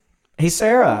Hey,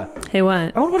 Sarah. Hey,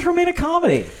 what? I want to watch romantic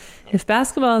comedy. If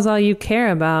basketball is all you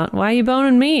care about, why are you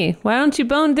boning me? Why don't you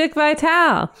bone Dick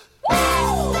Vitale?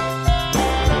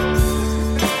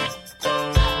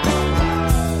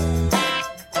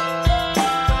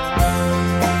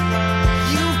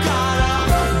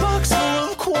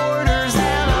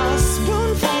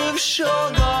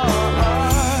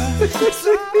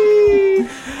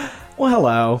 Well,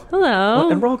 hello. Hello.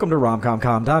 And welcome to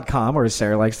romcomcom.com, or as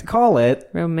Sarah likes to call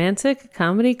it, Romantic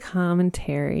comedy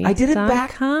commentary. I did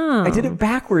it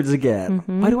backwards again.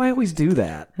 Mm-hmm. Why do I always do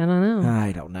that? I don't know.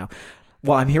 I don't know.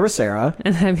 Well, I'm here with Sarah.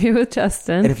 And I'm here with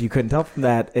Justin. And if you couldn't tell from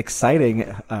that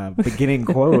exciting beginning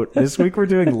quote, this week we're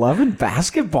doing love and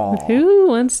basketball. Who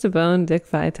wants to bone Dick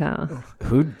Vitale?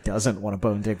 Who doesn't want to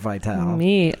bone Dick Vitale?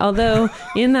 Me. Although,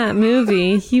 in that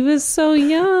movie, he was so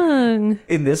young.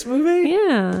 In this movie?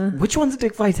 Yeah. Which one's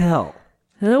Dick Vitale?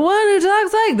 The one who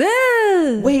talks like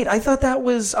this. Wait, I thought that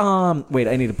was wait,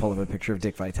 I need to pull up a picture of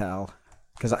Dick Vitale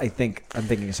because I'm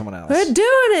thinking of someone else. We're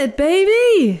doing it,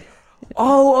 baby.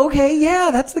 Oh, okay, yeah,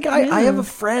 that's the guy. Yeah. I have a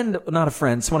friend, not a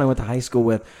friend, someone I went to high school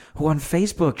with, who on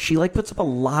Facebook she puts up a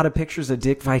lot of pictures of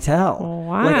Dick Vitale.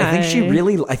 Why? I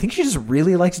think she just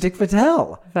really likes Dick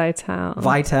Vitale. Vitale.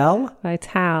 Vitale.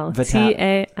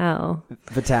 T-A-L.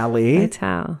 Vitale.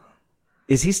 Vitale.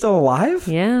 Is he still alive?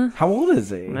 Yeah. How old is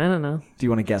he? I don't know. Do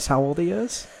you want to guess how old he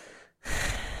is?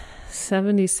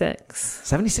 76.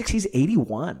 76. He's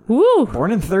 81. Woo!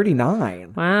 Born in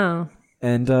 39. Wow.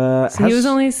 And So he was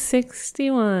only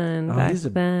 61 back he's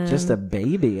then. just a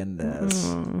baby in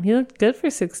this. He looked good for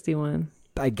 61.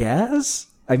 I guess.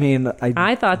 I mean,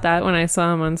 I thought that when I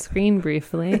saw him on screen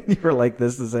briefly. you were like,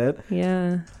 this is it?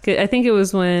 Yeah. I think it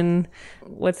was when,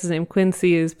 what's his name,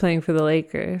 Quincy is playing for the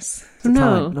Lakers.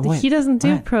 No, wait. he doesn't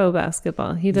do What? pro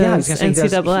basketball. He Yeah, I was does gonna say he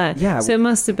does- NCAA. yeah. So it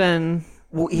must have been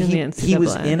Well, in the NCAA. he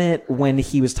was in it when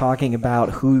he was talking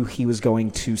about who he was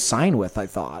going to sign with, I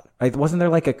thought. Wasn't there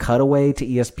like a cutaway to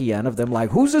ESPN of them like,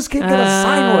 who's this kid going to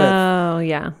sign with? Oh,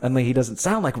 yeah. And like, he doesn't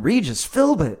sound like Regis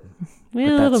Philbin. Yeah,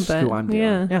 But a little that's bit. who I'm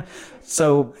doing. Yeah.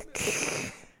 So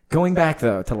going back,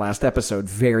 though, to last episode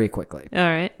very quickly. All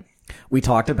right. We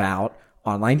talked about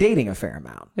online dating a fair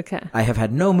amount. Okay. I have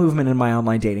had no movement in my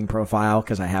online dating profile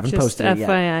because I haven't Just posted it yet.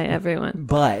 FYI, everyone.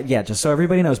 But yeah, just so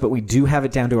everybody knows, but we do have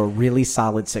it down to a really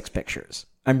solid 6 pictures.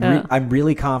 I'm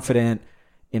really confident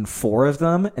in 4 of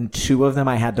them, and 2 of them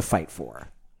I had to fight for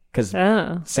because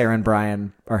Sarah and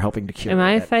Brian are helping to curate Am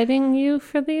I it. fighting you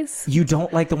for these? You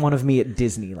don't like the one of me at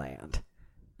Disneyland.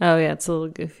 Oh, yeah, it's a little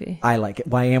goofy. I like it.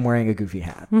 Well, I am wearing a goofy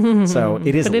hat, so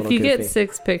it is. But a if little you goofy. get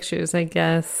 6 pictures, I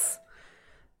guess,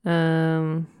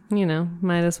 might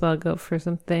as well go for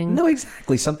something No,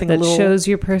 exactly. Something that a little shows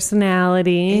your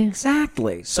personality.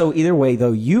 Exactly. So either way,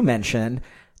 though, you mentioned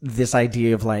this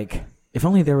idea of like, if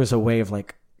only there was a way of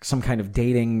like some kind of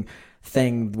dating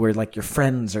thing where like your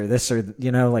friends or this or,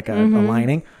 like a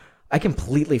aligning. I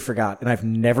completely forgot, and I've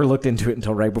never looked into it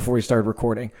until right before we started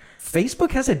recording.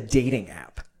 Facebook has a dating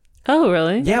app. Oh,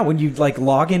 really? Yeah, when you like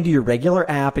log into your regular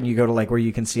app and you go to like where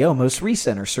you can see, most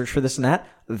recent or search for this and that,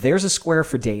 there's a square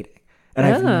for dating. And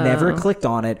I've never clicked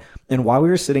on it. And while we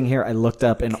were sitting here, I looked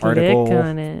up an article. Click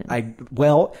on it.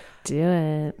 Do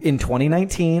it. In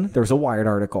 2019, there was a Wired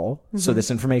article. So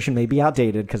this information may be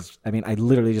outdated because, I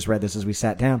literally just read this as we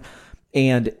sat down.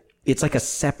 And it's like a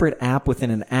separate app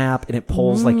within an app, and it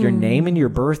pulls like your name and your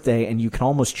birthday, and you can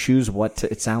almost choose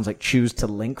choose to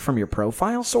link from your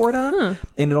profile, sort of.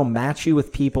 And it'll match you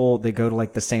with people that go to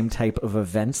like the same type of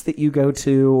events that you go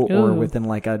to, or within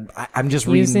like I'm just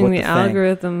reading Using what the thing.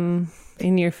 algorithm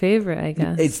in your favor, I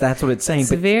guess. That's what it's saying.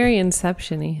 It's very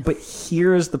Inception-y. But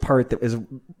here's the part that is,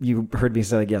 you heard me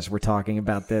say, like, yes, we're talking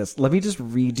about this. Let me just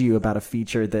read you about a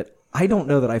feature that I don't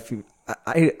know that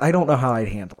I don't know how I'd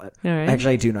handle it. All right.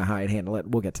 Actually, I do know how I'd handle it.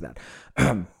 We'll get to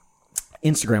that.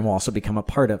 Instagram will also become a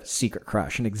part of Secret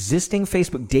Crush, an existing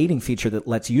Facebook dating feature that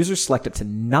lets users select up to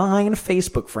 9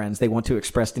 Facebook friends they want to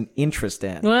express an interest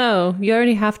in. Whoa, you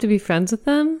already have to be friends with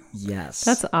them? Yes.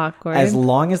 That's awkward. As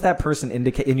long as that person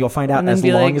indicates, and you'll find out, And then as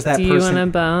be long like, as that do person... you want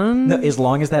a bone? No, as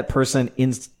long as that person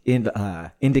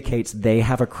indicates they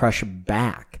have a crush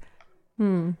back.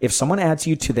 If someone adds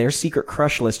you to their secret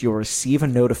crush list, you'll receive a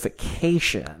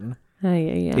notification.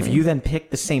 If you then pick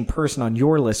the same person on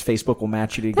your list, Facebook will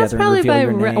match you together. That's probably and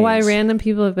reveal your names. why random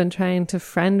people have been trying to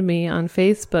friend me on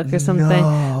Facebook or something.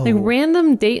 Like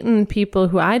random dating people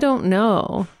who I don't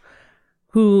know,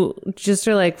 who just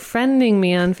are like friending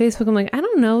me on Facebook. I'm like, I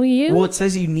don't know you. Well, it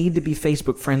says you need to be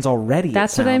Facebook friends already.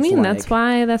 That's what I mean. Like. That's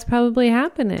why that's probably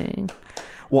happening.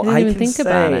 Well, I didn't can even think say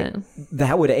about it.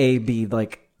 That would be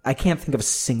like I can't think of a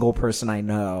single person I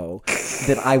know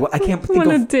that I can't think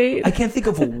Want of a date. I can't think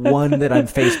of one that I'm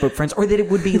Facebook friends, or that it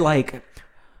would be like,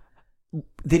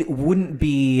 that it wouldn't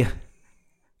be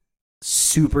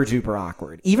super duper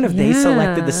awkward. Even if they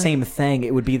selected the same thing,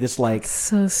 it would be this like,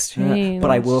 So strange.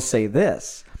 but I will say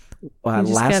this. You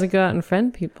just gotta go out and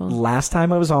friend people. Last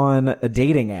time I was on a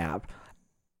dating app,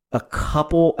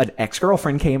 an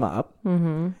ex-girlfriend came up,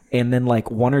 and then like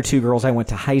one or two girls I went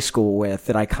to high school with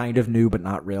that I kind of knew but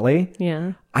not really.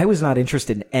 Yeah. I was not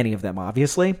interested in any of them,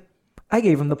 obviously. I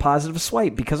gave them the positive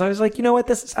swipe because I was like, you know what,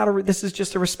 this is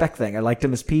just a respect thing. I liked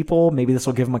them as people. Maybe this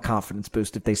will give them a confidence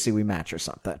boost if they see we match or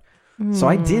something. So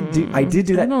I did do that.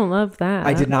 I don't love that.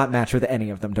 I did not match with any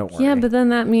of them, don't worry. Yeah, but then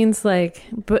that means like,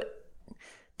 but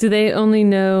do they only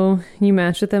know you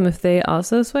match with them if they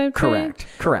also swiped right?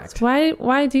 Correct.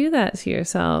 Why do that to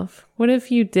yourself? What if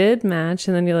you did match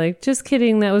and then you're like, just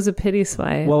kidding, that was a pity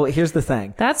swipe? Well, here's the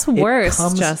thing. That's worse,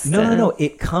 Justin. No.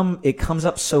 It comes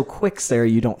up so quick, Sarah,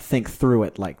 you don't think through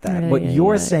it like that. What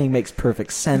you're saying makes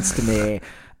perfect sense to me,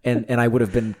 and I would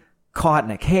have been caught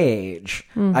in a cage.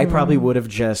 I probably would have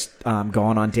just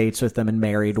gone on dates with them and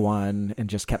married one and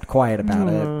just kept quiet about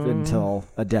it until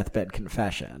a deathbed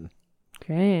confession.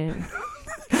 Great.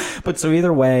 But so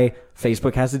either way,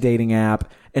 Facebook has a dating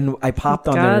app, and I popped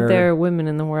on God, there. there are women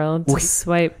in the world to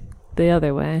swipe the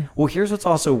other way. Well, here's what's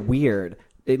also weird.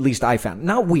 At least I found.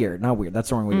 Not weird. That's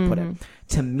the wrong way to put it.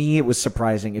 To me, it was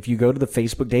surprising. If you go to the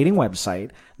Facebook dating website,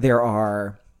 there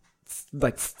are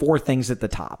like 4 things at the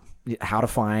top: how to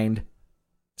find,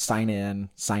 sign in,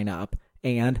 sign up,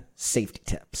 and safety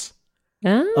tips.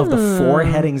 Oh. Of the 4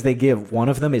 headings they give, one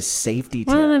of them is safety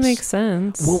tips. Well, that makes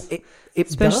sense. Well, it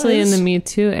especially does. in the Me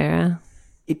Too era.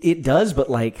 It does, but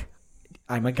like,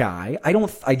 I'm a guy.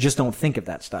 I just don't think of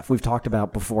that stuff. We've talked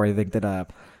about before. I think that a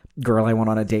girl I went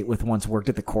on a date with once worked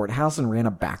at the courthouse and ran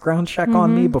a background check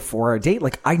on me before our date.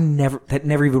 Like, that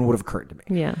never even would have occurred to me.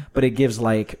 Yeah. But it gives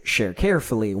like, share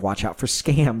carefully, watch out for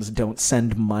scams, don't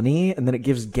send money, and then it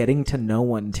gives getting to know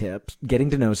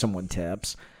someone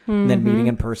tips. And then meeting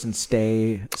in person,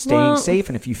 staying safe,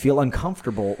 and if you feel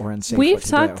uncomfortable or unsafe, we've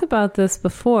talked about this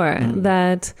before,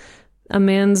 that a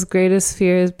man's greatest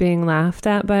fear is being laughed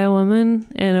at by a woman,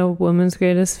 and a woman's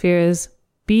greatest fear is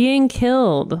being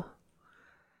killed.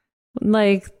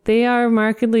 Like, they are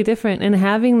markedly different, and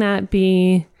having that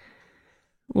be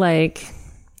like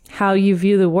how you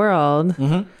view the world,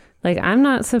 like, I'm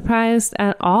not surprised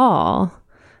at all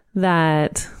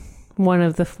that one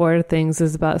of the 4 things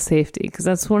is about safety, because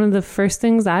that's one of the first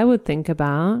things I would think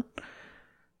about.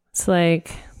 It's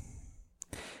like,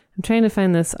 I'm trying to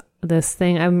find this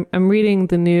thing. I'm reading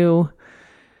the new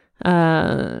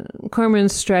Cormoran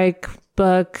Strike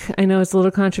book. I know it's a little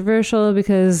controversial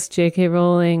because J.K.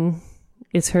 Rowling,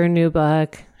 it's her new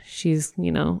book. She's,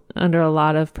 under a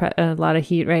lot of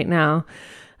heat right now.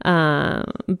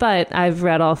 But I've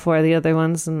read all 4 of the other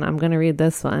ones, and I'm going to read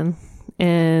this one.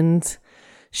 And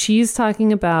she's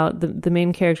talking about, the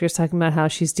main character is talking about how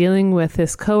she's dealing with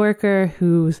this coworker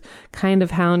who's kind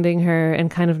of hounding her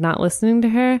and kind of not listening to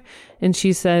her. And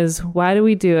she says, why do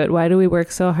we do it? Why do we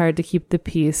work so hard to keep the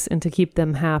peace and to keep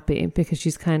them happy? Because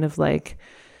she's kind of like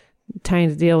trying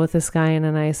to deal with this guy in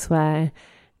a nice way.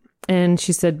 And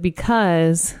she said,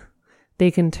 because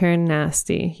they can turn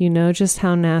nasty. You know just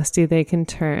how nasty they can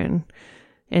turn.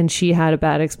 And she had a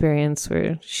bad experience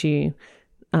where she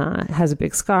has a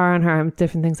big scar on her arm,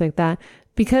 different things like that.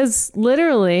 Because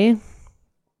literally,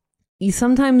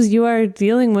 sometimes you are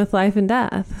dealing with life and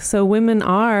death. So women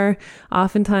are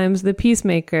oftentimes the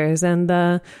peacemakers and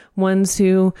the ones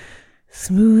who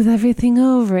smooth everything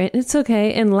over. It's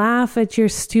okay, and laugh at your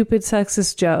stupid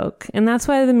sexist joke. And that's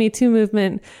why the Me Too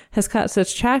movement has caught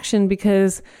such traction,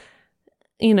 because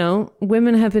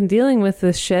women have been dealing with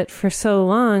this shit for so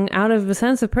long out of a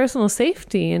sense of personal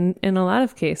safety in a lot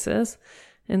of cases.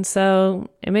 And so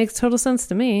it makes total sense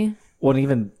to me. Well, and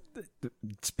even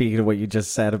speaking of what you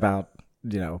just said about,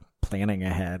 planning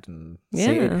ahead and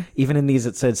even in these,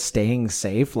 it says staying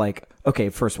safe. Like, okay,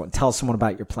 first one, tell someone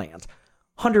about your plans.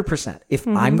 100%. If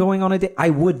I'm going on a date, I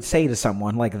would say to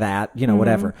someone like that,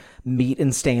 whatever, meet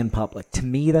and stay in public. To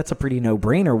me, that's a pretty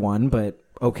no-brainer one, but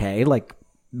okay, like,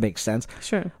 makes sense.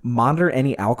 Sure. Monitor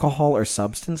any alcohol or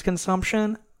substance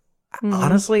consumption.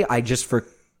 Honestly, I just, for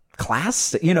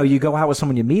class, you go out with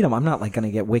someone, you meet them, I'm not like going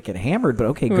to get wicked hammered, but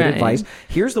okay, good advice.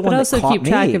 Here's the one that caught me. But also keep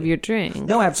track of your drink.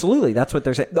 No, absolutely. That's what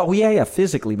they're saying. Oh yeah,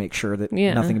 physically make sure that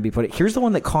nothing can be put. Here's the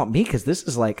one that caught me, because this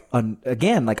is like,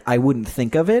 again, like, I wouldn't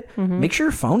think of it. Make sure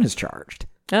your phone is charged.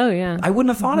 Oh yeah. I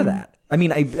wouldn't have thought of that. I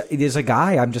mean, as a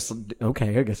guy, I'm just,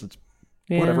 okay, I guess it's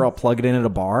whatever. I'll plug it in at a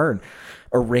bar and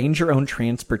arrange your own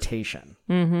transportation.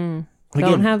 Don't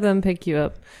Again, have them pick you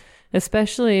up,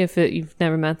 especially if you've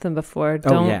never met them before.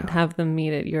 Don't have them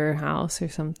meet at your house or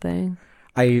something.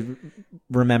 I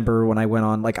remember when I went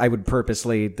on, like, I would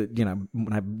purposely, you know,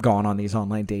 when I've gone on these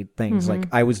online date things, like,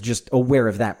 I was just aware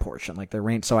of that portion, like the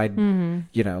range. So I'd,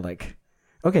 you know, like,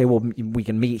 okay, well, we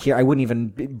can meet here. I wouldn't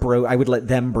even I would let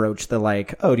them broach the,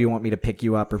 like, oh, do you want me to pick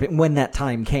you up? Or when that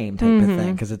time came type of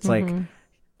thing. Cause it's like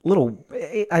little,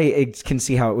 I can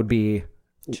see how it would be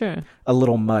a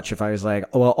little much if I was like,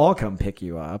 oh, well, I'll come pick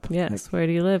you up. Yes. Like, where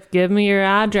do you live? Give me your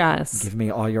address. Give me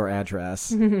all your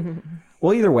address.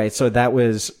 Well, either way, so that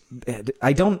was,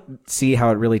 I don't see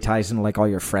how it really ties into like all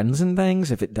your friends and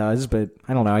things, if it does, but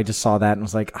I don't know. I just saw that and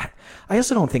was like, I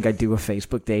also don't think I'd do a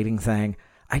Facebook dating thing.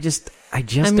 I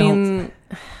mean,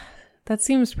 that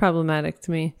seems problematic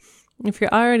to me. If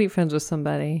you're already friends with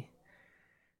somebody,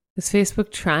 is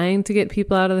Facebook trying to get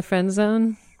people out of the friend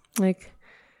zone? Like,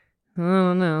 I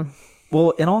don't know.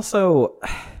 Well, and also,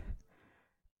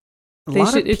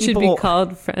 it should be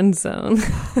called friend zone.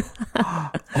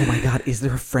 Oh my God, is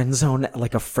there a friend zone,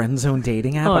 like a friend zone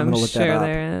dating app? Oh, I'm gonna look sure that up.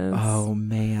 there is. Oh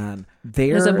man,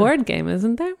 there's a board game,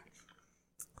 isn't there?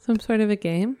 Some sort of a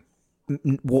game.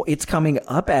 Well, it's coming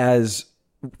up as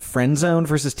Friend Zone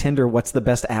versus Tinder. What's the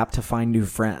best app to find new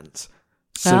friends?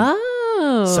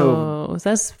 So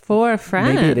that's for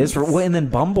friends. Maybe it is for. Well, and then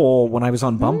Bumble. When I was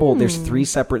on Bumble, there's 3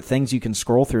 separate things you can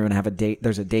scroll through and have a date.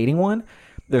 There's a dating one.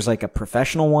 There's like a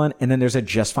professional one, and then there's a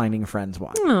just finding friends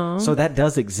one. Aww. So that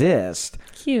does exist.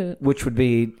 Cute. Which would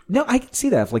be, no, I can see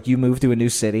that. If like you moved to a new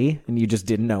city and you just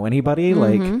didn't know anybody,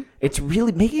 like it's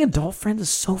really, making adult friends is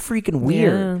so freaking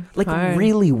weird. Yeah, like hard.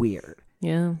 really weird.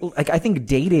 Yeah. Like I think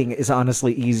dating is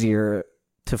honestly easier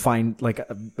to find like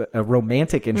a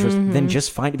romantic interest than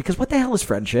just find, because what the hell is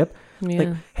friendship? Yeah.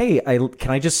 Like, hey,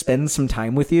 can I just spend some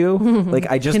time with you? Like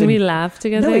I just can we laugh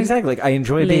together? No, exactly. Like I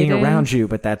enjoy being later? around you,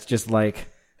 but that's just like,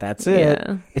 that's it.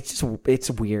 Yeah. It's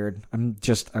weird. I'm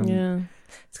yeah.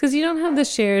 It's because you don't have the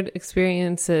shared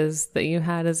experiences that you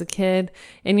had as a kid,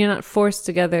 and you're not forced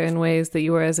together in ways that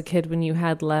you were as a kid when you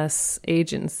had less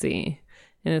agency.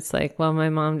 And it's like, well, my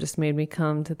mom just made me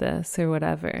come to this or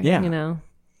whatever. Yeah. You know?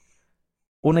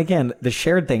 Well, and again, the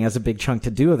shared thing has a big chunk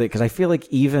to do with it, because I feel like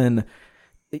even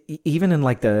in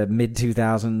like the mid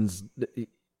 2000s,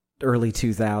 early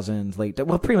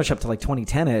 2000s, pretty much up to like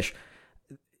 2010-ish,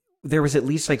 there was at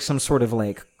least like some sort of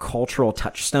like cultural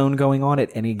touchstone going on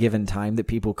at any given time that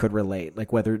people could relate.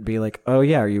 Like whether it be like, oh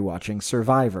yeah, are you watching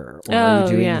Survivor? Or are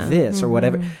you doing this or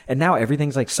whatever? And now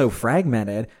everything's like so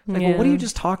fragmented. Like, well, what do you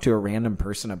just talk to a random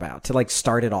person about to like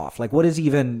start it off? Like what is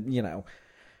even, you know,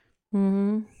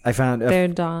 I found their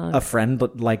dog. A friend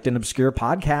liked an obscure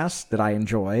podcast that I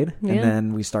enjoyed. And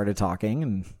then we started talking,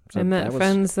 and so I met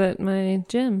friends at my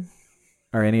gym.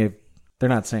 They're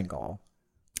not single.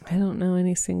 I don't know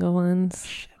any single ones.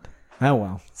 Shit. Oh,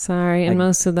 well. Sorry. And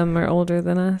most of them are older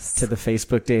than us. To the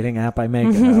Facebook dating app I may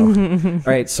go. All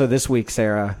right. So this week,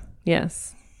 Sarah.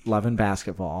 Yes. Love and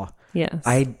Basketball. Yes.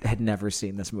 I had never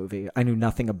seen this movie. I knew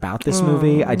nothing about this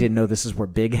movie. I didn't know this is where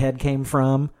Big Head came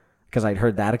from, because I'd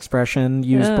heard that expression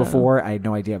used before. I had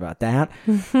no idea about that.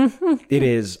 It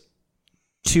is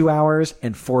 2 hours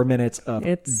and 4 minutes of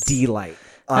delight.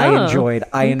 I enjoyed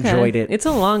it. It's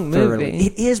a long thoroughly. movie.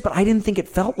 It is, but I didn't think it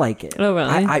felt like it. Oh,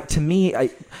 really? To me,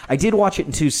 I did watch it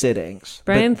in 2 sittings.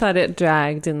 Brian thought it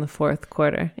dragged in the 4th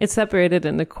quarter. It separated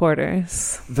into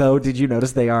quarters. Though, did you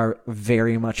notice they are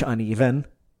very much uneven?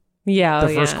 Yeah.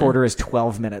 The first quarter is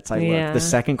 12 minutes, I looked. The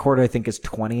second quarter, I think, is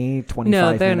 20, 25 minutes.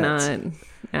 No, they're not.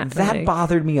 Athletic. That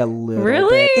bothered me a little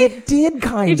really? bit. It did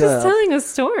kind of. You're just telling a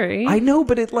story. I know,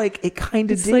 but it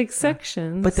kind of did. It's like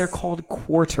sections. But they're called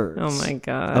quarters. Oh my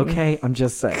God. Okay, I'm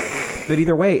just saying. But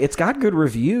either way, it's got good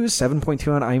reviews.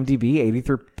 7.2 on IMDb,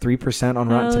 83% on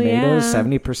Rotten Tomatoes,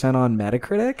 70% on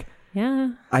Metacritic.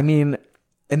 Yeah. I mean,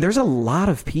 and there's a lot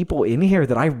of people in here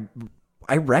that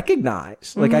I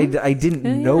recognize. Like I didn't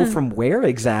know from where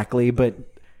exactly, but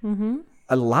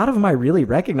a lot of them I really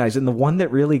recognize. And the one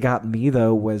that really got me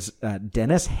though was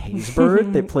Dennis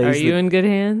Haysbert that plays. Are you in good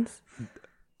hands?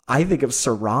 I think of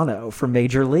Serrano from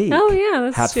Major League. Oh yeah,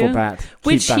 that's Hatful true. Bat,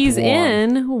 which he's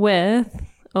in with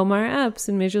Omar Epps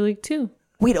in Major League 2.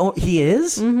 Wait, he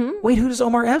is? Mm-hmm. Wait, who does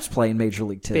Omar Epps play in Major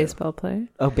League 2? Baseball player.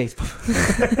 Oh, baseball.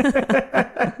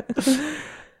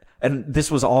 And this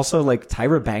was also like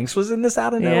Tyra Banks was in this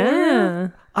out of nowhere. Yeah.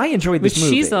 I enjoyed this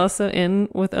movie. She's also in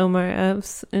with Omar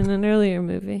Epps in an earlier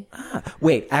movie.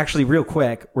 Wait, actually, real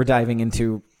quick, we're diving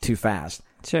into too fast.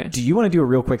 Sure. Do you want to do a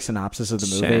real quick synopsis of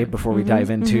the movie before we dive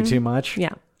into too much?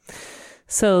 Yeah.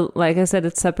 So, like I said,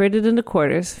 it's separated into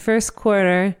quarters. First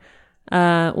quarter,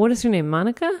 what is her name?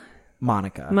 Monica?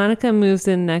 Monica. Monica moves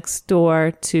in next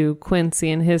door to Quincy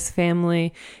and his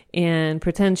family and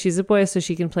pretends she's a boy so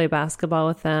she can play basketball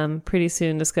with them. Pretty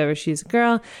soon discovers she's a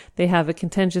girl. They have a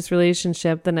contentious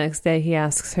relationship. The next day he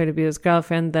asks her to be his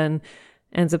girlfriend, then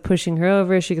ends up pushing her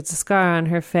over. She gets a scar on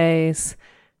her face.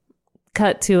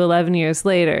 Cut to 11 years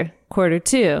later, quarter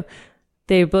 2.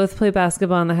 They both play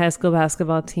basketball on the high school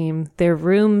basketball team. Their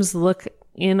rooms look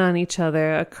in on each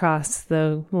other across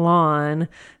the lawn,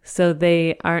 so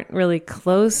they aren't really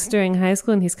close during high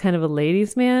school, and he's kind of a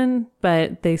ladies' man,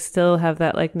 but they still have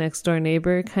that like next door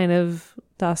neighbor kind of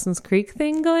Dawson's Creek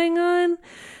thing going on.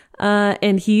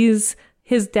 And his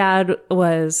dad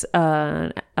was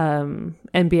an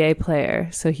NBA player,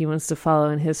 so he wants to follow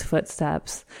in his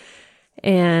footsteps.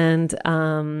 And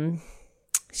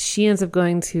she ends up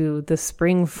going to the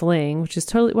spring fling, which is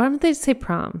totally, why don't they just say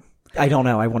prom? I don't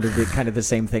know. I wondered kind of the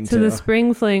same thing to too. The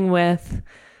spring fling with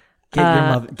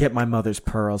get my mother's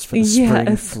pearls for the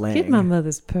spring fling. Get my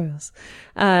mother's pearls.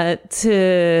 With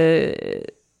a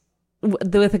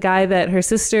guy that her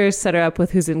sister set her up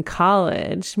with who's in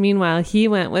college. Meanwhile, he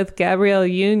went with Gabrielle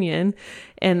Union,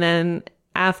 and then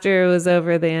after it was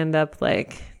over, they end up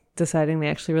like deciding they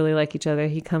actually really like each other.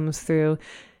 He comes through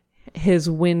his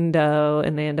window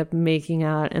and they end up making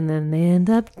out, and then they end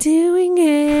up doing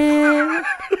it.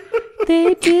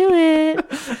 They do it.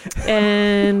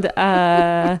 And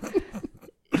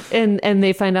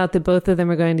they find out that both of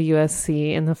them are going to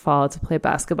USC in the fall to play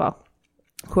basketball.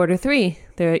 Quarter 3,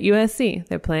 they're at USC.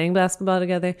 They're playing basketball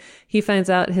together. He finds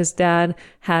out his dad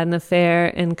had an affair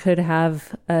and could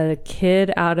have a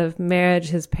kid out of marriage.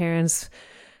 His parents'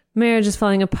 marriage is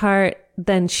falling apart.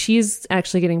 Then she's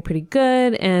actually getting pretty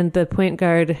good, and the point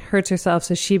guard hurts herself,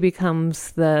 so she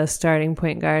becomes the starting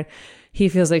point guard. He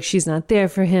feels like she's not there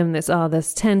for him. There's all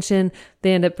this tension.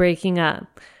 They end up breaking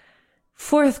up.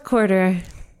 4th quarter,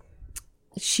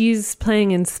 she's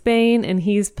playing in Spain and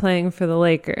he's playing for the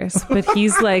Lakers. But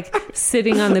he's like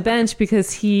sitting on the bench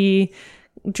because he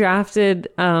drafted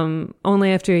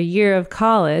only after a year of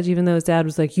college, even though his dad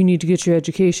was like, you need to get your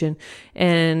education.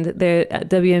 And the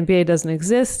WNBA doesn't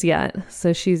exist yet.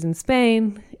 So she's in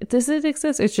Spain. Does it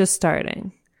exist? It's just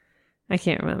starting. I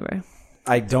can't remember.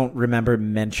 I don't remember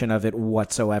mention of it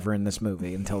whatsoever in this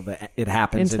movie until it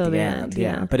happens at the end.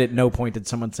 Yeah. But at no point did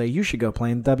someone say, you should go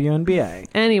play in the WNBA.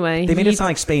 Anyway. They made it sound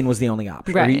like Spain was the only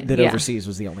option. Right, that overseas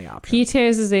was the only option. He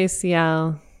tears his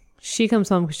ACL. She comes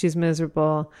home because she's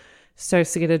miserable.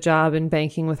 Starts to get a job in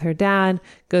banking with her dad.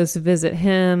 Goes to visit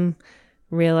him.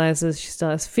 Realizes she still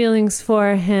has feelings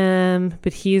for him,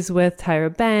 but he's with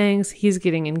Tyra Banks. He's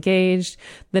getting engaged.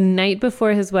 The night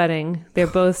before his wedding, they're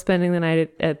both spending the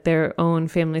night at their own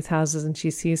family's houses, and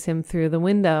she sees him through the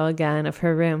window again of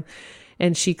her room,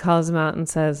 and she calls him out and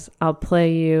says, I'll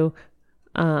play you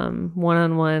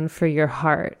one-on-one for your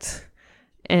heart.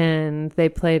 And they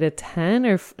play to 10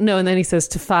 and then he says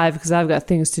to 5 because I've got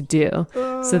things to do.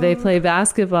 So they play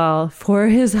basketball for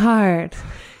his heart.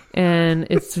 And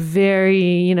it's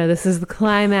very, this is the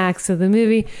climax of the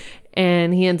movie.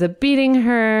 And he ends up beating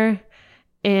her.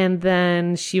 And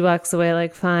then she walks away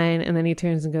like, fine. And then he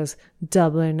turns and goes,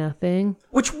 double or nothing.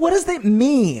 What does that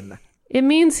mean? It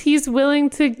means he's willing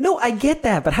to. No, I get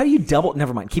that. But how do you double?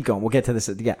 Never mind. Keep going. We'll get to this.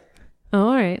 Yeah. Oh,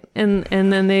 all right. And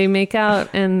then they make out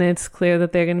and it's clear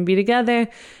that they're going to be together.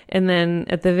 And then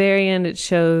at the very end, it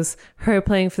shows her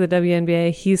playing for the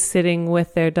WNBA. He's sitting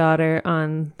with their daughter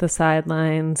on the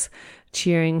sidelines,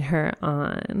 cheering her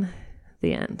on.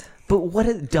 The end. But what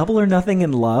is double or nothing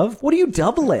in love? What are you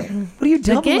doubling? What are you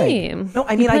doubling? The game. No,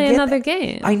 I mean, I get another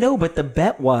game. I know, but the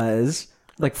bet was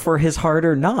like for his heart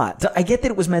or not. I get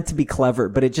that it was meant to be clever,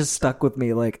 but it just stuck with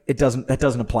me. Like that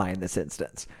doesn't apply in this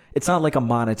instance. It's not like a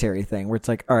monetary thing where it's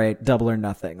like, all right, double or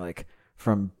nothing, like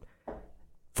from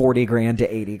 40 grand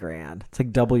to 80 grand. It's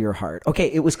like double your heart.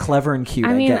 Okay, it was clever and cute.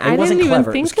 I mean, it wasn't didn't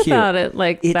clever. even think about it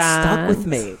like it that. It stuck with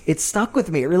me. It stuck with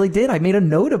me. It really did. I made a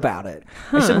note about it.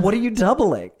 I said, what are you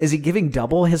doubling? Is he giving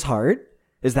double his heart?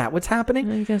 Is that what's happening?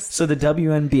 I guess. So the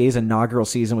WNBA's inaugural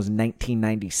season was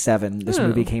 1997. This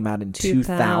movie came out in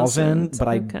 2000, but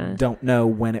I don't know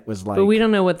when it was like. But we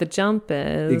don't know what the jump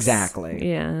is. Exactly.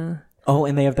 Yeah. Oh,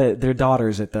 and they have their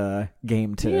daughters at the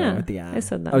game too at the end. I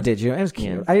said that. Oh, did you? It was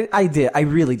cute. Yeah. I did. I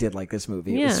really did like this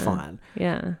movie. It was fun.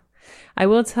 Yeah. I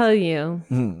will tell you,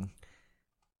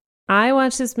 I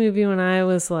watched this movie when I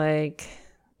was like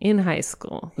in high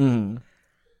school.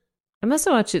 I must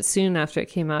have watched it soon after it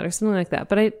came out or something like that.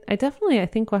 But I definitely, I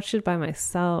think, watched it by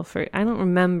myself. Or I don't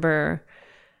remember.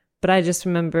 But I just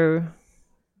remember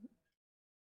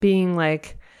being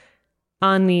like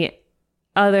on the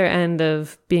other end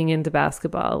of being into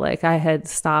basketball. Like I had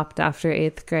stopped after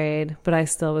 8th grade, but I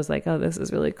still was like, oh, this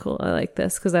is really cool. I like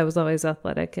this, because I was always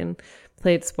athletic and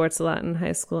played sports a lot in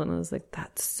high school. And I was like,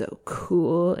 that's so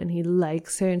cool. And he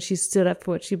likes her, and she stood up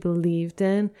for what she believed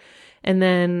in. And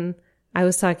then I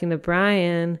was talking to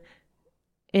Brian,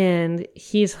 and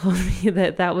he told me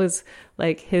that was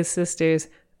like his sister's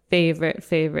favorite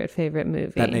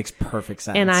movie. That makes perfect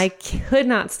sense. And I could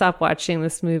not stop watching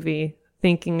this movie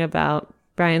thinking about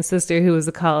Brian's sister, who was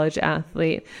a college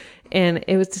athlete. And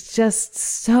it was just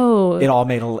so... It all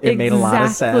made made a lot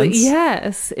of sense.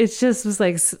 Yes. It just was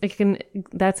like,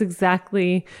 that's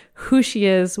exactly who she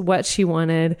is, what she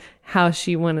wanted, how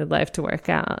she wanted life to work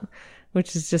out,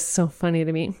 which is just so funny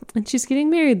to me. And she's getting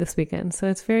married this weekend, so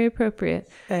it's very appropriate.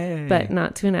 Hey. But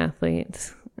not to an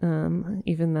athlete,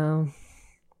 even though...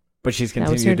 But she's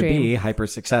continued to be hyper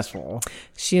successful.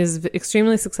 She is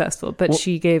extremely successful, but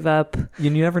she gave up.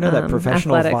 You never know that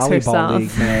professional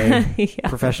volleyball league yeah.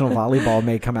 professional volleyball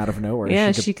may come out of nowhere.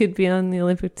 Yeah, she could be on the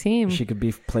Olympic team. She could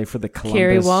play for the Columbus.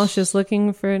 Carrie Walsh is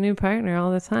looking for a new partner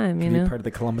all the time. You know, be part of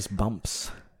the Columbus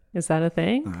Bumps. Is that a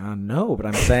thing? No, but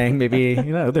I'm saying maybe,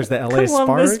 there's the LA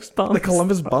Sparks, the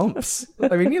Columbus Bumps.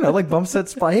 I mean, like Bumps at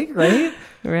Spike, right?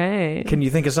 Right. Can you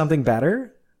think of something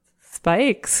better?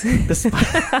 Spikes. You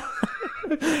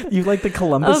like the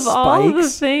Columbus of Spikes? All the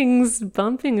things,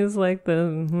 bumping is like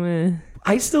the meh.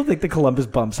 I still think the Columbus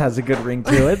Bumps has a good ring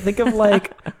to it. Think of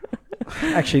like...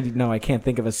 Actually, no, I can't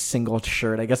think of a single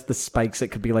shirt. I guess the spikes, it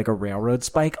could be like a railroad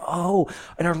spike. Oh,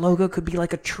 and our logo could be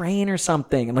like a train or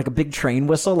something, and like a big train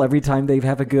whistle every time they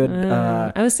have a good...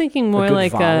 I was thinking more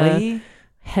like volley. A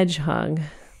hedgehog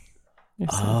or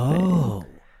something.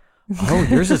 Oh,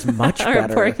 yours is much or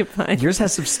better. A porcupine. Yours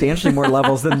has substantially more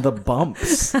levels than the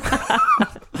Bumps.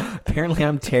 Apparently,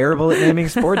 I'm terrible at naming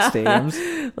sports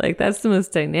stadiums. Like, that's the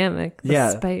most dynamic. The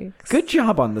spikes. Good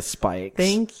job on the spikes.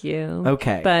 Thank you.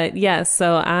 Okay. But yeah,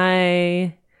 so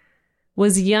I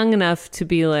was young enough to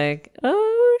be like,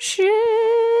 oh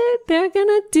shit, they're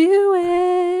gonna do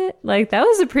it. Like, that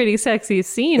was a pretty sexy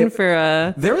scene for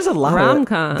a there was a lot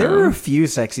rom-com. There were a few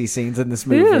sexy scenes in this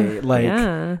movie.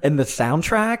 And the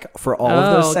soundtrack for all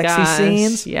of those sexy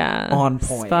scenes, on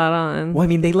point. Spot on. Well, I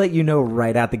mean, they let you know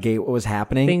right out the gate what was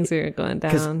happening. Things were going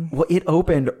down. Well, it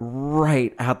opened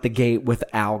right out the gate with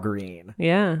Al Green.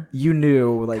 Yeah. You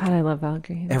knew, like... God, I love Al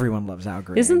Green. Everyone loves Al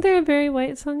Green. Isn't there a Barry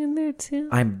White song in there, too?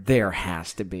 There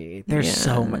has to be. There's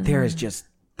so much...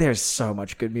 There's so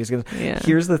much good music. Yeah.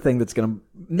 Here's the thing that's going to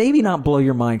maybe not blow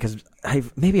your mind, because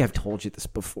I've told you this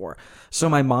before. So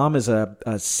my mom is a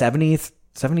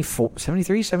 74,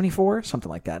 73, 74,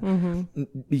 something like that.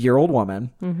 Year-old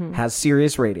woman, has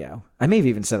Sirius Radio. I may have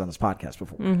even said on this podcast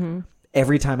before.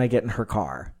 Every time I get in her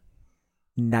car,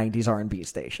 90s R&B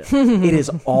station. It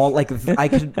is all like I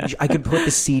could put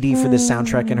the CD for this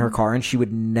soundtrack in her car, and she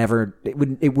would never.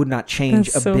 It would not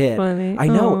change That's a bit. Funny. I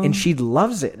know, and she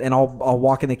loves it. And I'll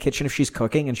walk in the kitchen if she's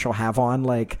cooking, and she'll have on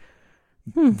like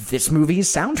this movie's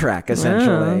soundtrack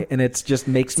essentially, and it just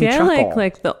makes me chuckle. I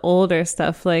like the older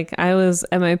stuff. Like, I was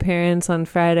at my parents' on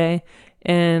Friday,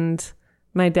 and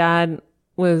my dad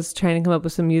was trying to come up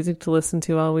with some music to listen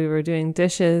to while we were doing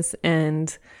dishes,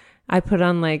 and I put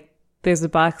on like. There's a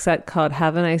box set called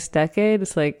Have a Nice Decade.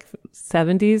 It's like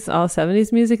 70s, all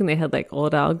 70s music. And they had like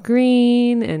old Al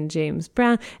Green and James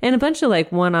Brown and a bunch of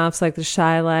like one-offs like the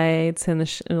Shy Lights and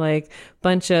like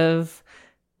bunch of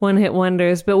one-hit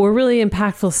wonders, but were really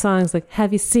impactful songs like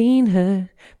Have You Seen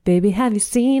Her? Baby, have you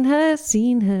seen her?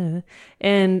 Seen her?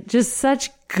 And just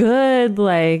such good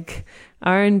like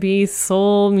R&B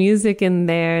soul music in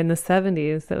there in the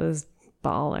 70s. That was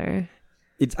baller.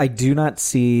 I do not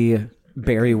see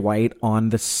Barry White on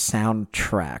the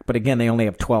soundtrack, but again, they only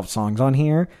have 12 songs on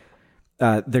here.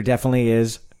 There definitely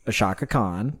is a Chaka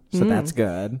Khan, so that's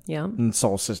good. Yeah, and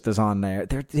Soul Sister's on there.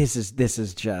 This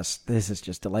is just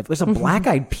delightful. There's a Black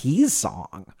Eyed Peas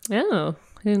song. Oh,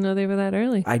 I didn't know they were that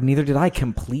early. Neither did I.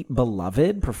 Complete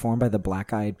Beloved, performed by the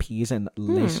Black Eyed Peas and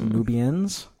Les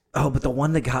Nubians. Oh, but the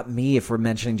one that got me, if we're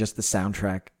mentioning just the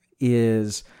soundtrack,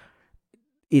 it's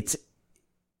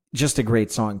just a great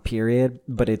song, period,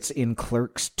 but it's in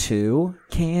Clerks 2.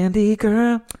 Candy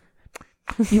Girl,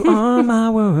 you are my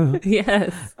world.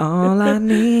 Yes. All I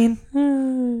need.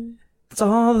 It's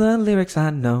all the lyrics I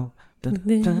know. What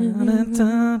is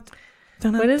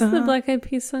the Black Eyed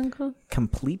Peas song called?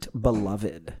 Complete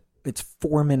Beloved. It's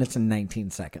 4 minutes and 19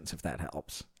 seconds, if that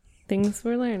helps. Things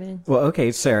we're learning. Well,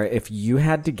 okay, Sarah, if you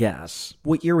had to guess,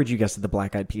 what year would you guess that the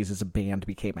Black Eyed Peas as a band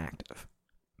became active?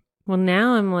 Well,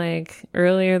 now I'm like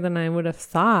earlier than I would have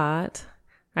thought.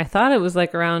 I thought it was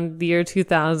like around the year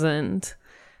 2000,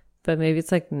 but maybe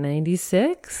it's like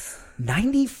 96?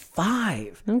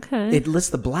 95. Okay. It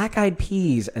lists the Black Eyed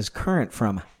Peas as current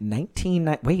from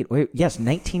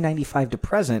 1995 to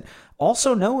present,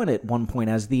 also known at one point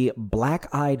as the Black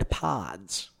Eyed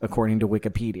Pods, according to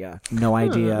Wikipedia. No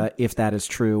idea if that is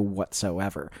true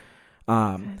whatsoever.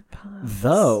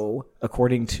 Though,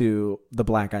 according to the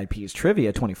Black Eyed Peas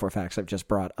trivia, 24 facts I've just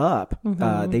brought up,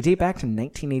 they date back to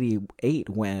 1988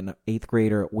 when 8th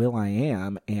grader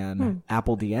will.i.am and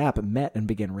Apple Diap met and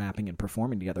began rapping and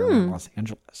performing together in Los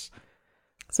Angeles.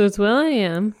 So it's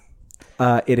will.i.am.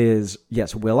 It is,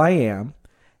 yes, will.i.am,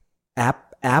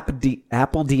 Apple Diap,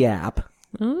 Apple Diap.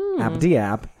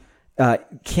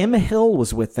 Kim Hill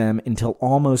was with them until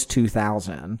almost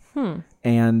 2000.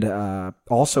 And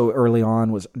also early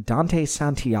on was Dante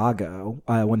Santiago.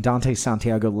 When Dante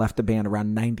Santiago left the band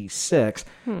around 96,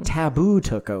 Taboo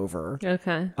took over.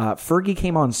 Okay. Fergie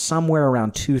came on somewhere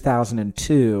around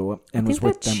 2002 and was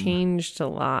with them. I think that changed a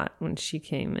lot when she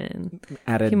came in.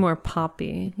 Added, became more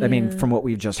poppy. I mean, from what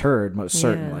we've just heard, most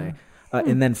certainly.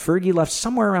 And then Fergie left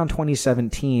somewhere around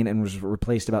 2017 and was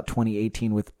replaced about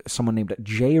 2018 with someone named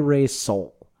J. Ray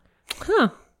Soul. Huh.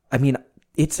 I mean,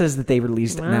 it says that they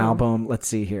released an album. Let's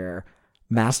see here.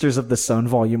 Masters of the Sun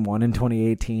Volume 1 in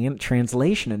 2018.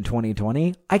 Translation in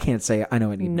 2020. I can't say I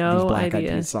know any of these Black Eyed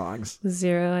Peas songs.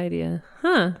 Zero idea.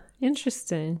 Huh.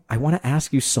 Interesting. I want to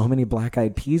ask you so many Black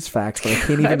Eyed Peas facts, but I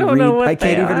can't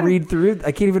even read through.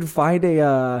 I can't even find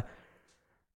a...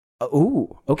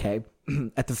 Ooh, okay.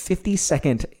 At the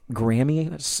 52nd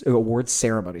Grammy Awards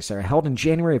ceremony, held in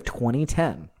January of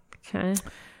 2010. Okay.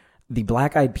 The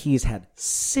Black Eyed Peas had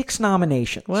 6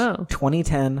 nominations. Whoa.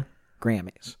 2010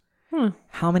 Grammys.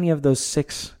 How many of those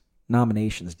 6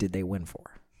 nominations did they win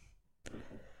for?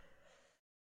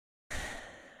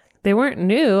 They weren't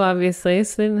new, obviously,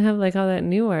 so they didn't have like all that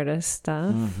new artist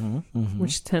stuff,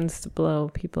 which tends to blow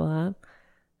people up.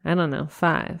 I don't know,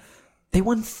 5. They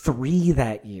won 3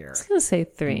 that year. I was going to say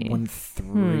 3. They won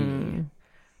 3.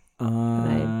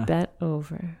 I bet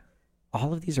over.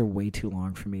 All of these are way too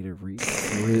long for me to read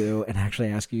through and actually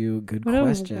ask you good what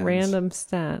questions. A random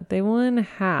stat. They won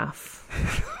half.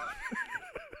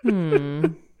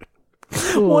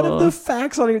 Cool. One of the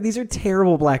facts on here, these are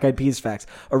terrible Black Eyed Peas facts.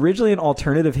 Originally an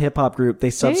alternative hip hop group, they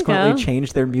subsequently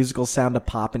changed their musical sound to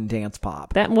pop and dance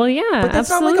pop. But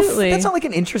that's absolutely. That's not like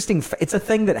an interesting, it's a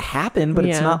thing that happened, but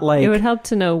it's not like... It would help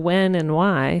to know when and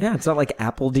why. Yeah, it's not like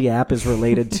Apple Diap is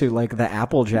related to like the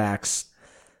Applejacks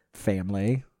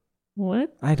family.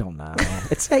 What? I don't know.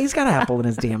 He's got Apple in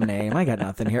his damn name. I got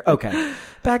nothing here. Okay,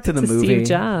 back to the movie. Steve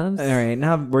Jobs. All right,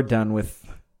 now we're done with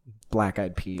Black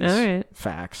Eyed Peas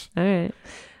facts. All right.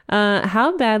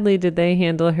 How badly did they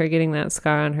handle her getting that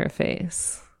scar on her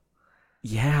face?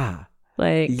 Yeah.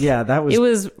 That was... It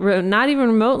was not even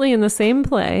remotely in the same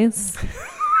place.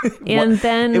 And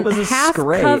then it was half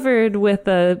covered with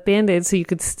a Band-Aid so you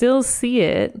could still see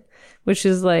it, which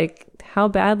is like... How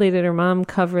badly did her mom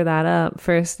cover that up,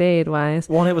 first aid wise?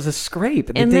 Well, it was a scrape.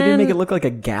 They didn't make it look like a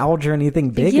gouge or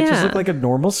anything big. Yeah. It just looked like a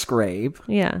normal scrape.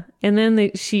 Yeah. And then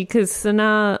because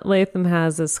Sanaa Lathan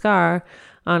has a scar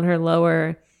on her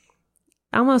lower,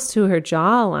 almost to her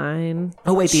jawline.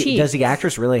 Oh, wait. Does the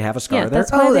actress really have a scar there?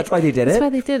 That's why they did it? That's why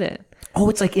they did it. Oh,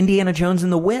 it's like Indiana Jones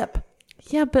and the Whip.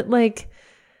 Yeah, but like...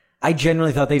 I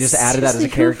genuinely thought they just added that as a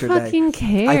character thing. Who fucking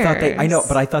cares? I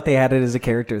thought they added it as a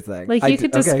character thing. Like you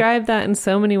could describe that in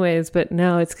so many ways, but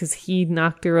no, it's because he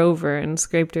knocked her over and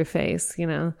scraped her face, you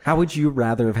know. How would you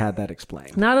rather have had that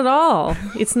explained? Not at all.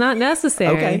 It's not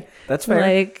necessary. Okay, that's fair.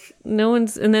 Like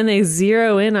and then they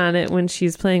zero in on it when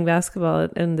she's playing basketball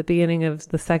in the beginning of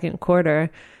the second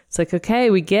quarter. It's like, okay,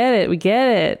 we get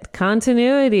it.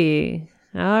 Continuity.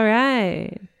 All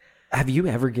right. Have you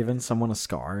ever given someone a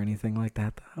scar or anything like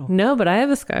that, though? No, but I have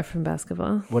a scar from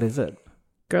basketball. What is it?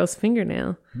 Girl's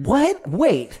fingernail. What?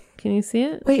 Wait. Can you see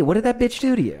it? Wait, what did that bitch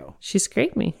do to you? She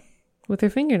scraped me with her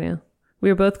fingernail. We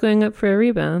were both going up for a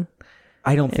rebound.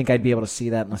 I don't think I'd be able to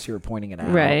see that unless you were pointing it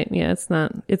out. Right. Yeah,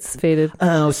 it's faded.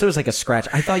 Oh, so it was like a scratch.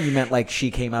 I thought you meant like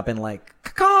she came up and like...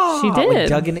 She did. Like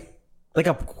dug in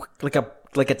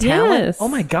like a talent? Yes. Oh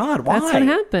my God, why? That's what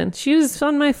happened. She was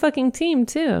on my fucking team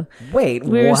too. Wait,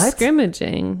 we were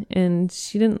scrimmaging and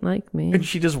she didn't like me. And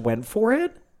she just went for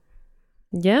it?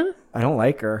 Yeah. I don't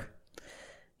like her.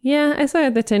 Yeah, I saw her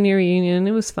at the 10-year reunion.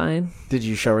 It was fine. Did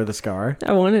you show her the scar?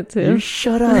 I wanted to. You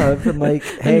shut up and like,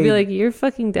 hey. And be like, your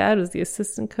fucking dad was the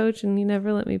assistant coach and you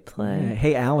never let me play.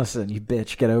 Hey, Allison, you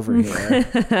bitch, get over here.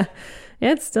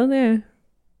 Yeah, it's still there.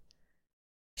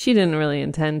 She didn't really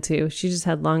intend to. She just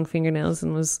had long fingernails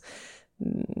and was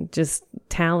just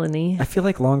talony. I feel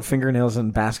like long fingernails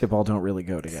and basketball don't really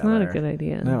go together. It's not a good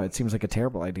idea. No, it seems like a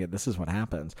terrible idea. This is what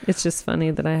happens. It's just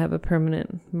funny that I have a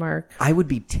permanent mark. I would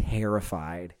be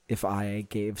terrified if I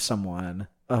gave someone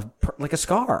like a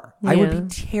scar. I would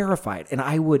be terrified, and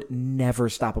I would never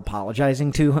stop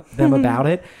apologizing to them about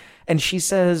it. And she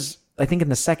says, I think in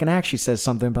the second act, she says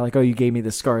something about like, "Oh, you gave me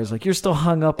this scar." It's like, "You're still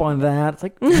hung up on that." It's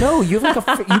like, no, you have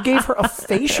like you gave her a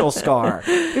facial scar.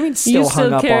 I mean, You hung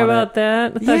still up care on about it.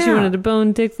 that? I thought you wanted to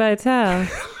bone Dick Vitale.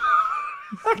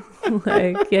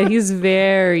 Like, yeah, he's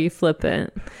very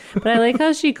flippant. But I like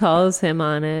how she calls him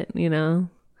on it, you know?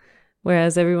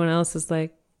 Whereas everyone else is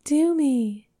like, do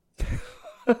me.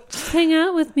 Just hang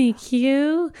out with me,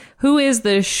 Q. Who is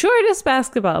the shortest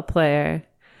basketball player?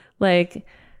 Like,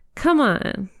 come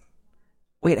on.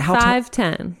 Wait, how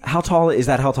 5'10". How tall is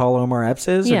that? How tall Omar Epps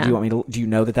is? Yeah. Or do you want me to? Do you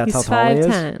know that that's He's how tall he is?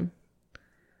 5'10".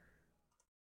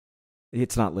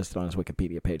 It's not listed on his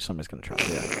Wikipedia page, so I'm just going to try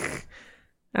it.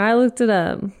 I looked it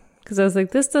up because I was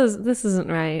like, this isn't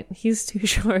right. He's too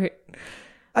short.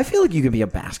 I feel like you could be a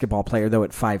basketball player though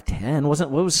at 5'10". What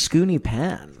was Scooney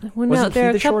Penn? Well, no, Wasn't there he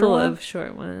are the a shorter couple one? of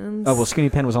short ones. Oh well,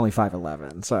 Scooney Penn was only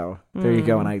 5'11", so there you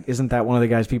go. And isn't that one of the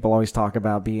guys people always talk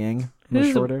about being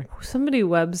shorter? Somebody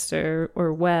Webster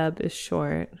or Webb is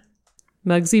short.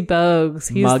 Muggsy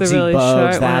Bogues. He's Muggsy the really Bogues,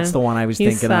 short one. that's the one I was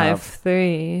thinking of. He's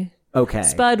 5'3". Okay,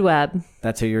 Spud Webb.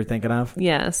 that's who you're thinking of.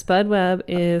 Yeah, Spud Webb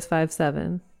is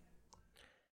 5'7".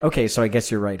 Okay, so I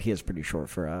guess you're right. He is pretty short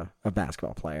for a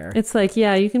basketball player. It's like,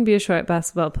 yeah, you can be a short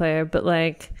basketball player, but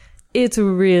like, it's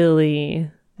really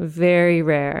very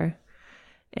rare.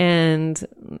 And,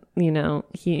 you know,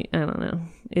 I don't know.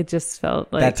 It just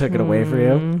felt like that took it away for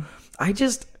you. I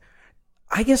guess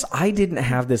I didn't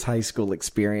have this high school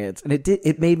experience, and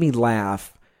it made me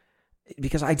laugh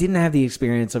because I didn't have the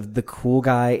experience of the cool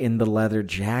guy in the leather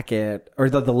jacket or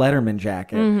the Letterman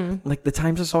jacket. Like the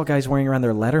times I saw guys wearing around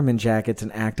their Letterman jackets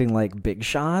and acting like big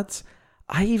shots,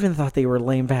 I even thought they were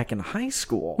lame back in high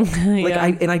school. Like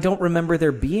I don't remember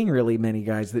there being really many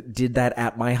guys that did that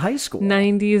at my high school.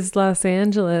 90s Los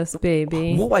Angeles,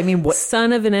 baby. Well, I mean, what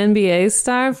Son of an NBA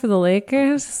star for the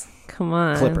Lakers? Come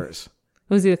on. Clippers?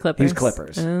 Was he the Clippers? He was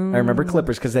Clippers. I remember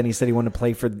Clippers because then he said he wanted to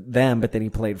play for them, but then he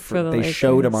played for the they Lakers.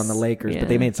 showed him on the Lakers, but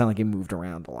they Yeah. made it sound like he moved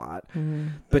around a lot.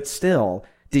 But still,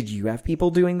 did you have people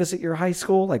doing this at your high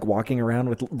school, like walking around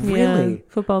with really? Yeah,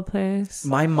 football players,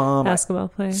 My mom, basketball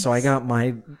players. so I got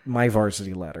my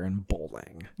varsity letter in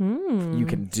bowling. You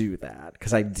can do that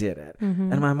because I did it,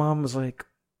 and my mom was like,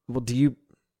 "Well, do you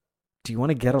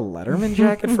want to get a Letterman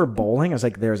jacket for bowling?" I was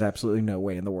like, "There's absolutely no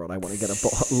way in the world I want to get a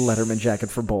Letterman jacket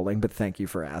for bowling, but thank you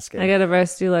for asking." I got a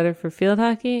varsity letter for field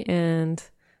hockey and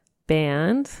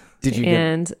band. Did you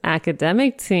and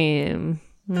academic team?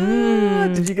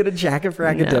 Did you get a jacket for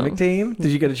academic team?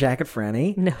 Did you get a jacket for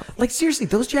any? No. Like seriously,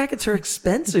 those jackets are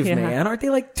expensive, Yeah. man. Aren't they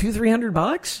like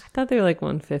 $200-300? I thought they were like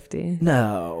 150.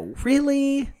 No,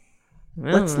 really?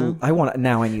 I don't know. I want.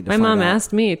 Now I need to. My find mom out.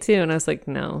 asked me too, and I was like,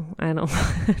 "No, I don't.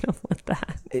 I don't want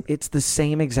that." It's the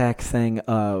same exact thing.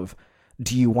 Of,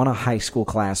 do you want a high school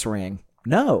class ring?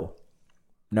 No,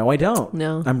 I don't.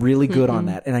 No. I'm really good on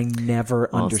that, and I never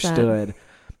All understood.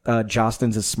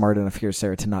 Jostens is smart enough here,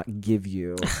 Sarah, to not give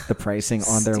you the pricing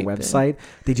on their Stupid. website.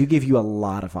 They do give you a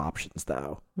lot of options,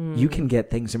 though. You can get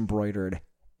things embroidered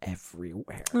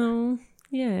everywhere. Oh,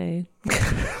 yay!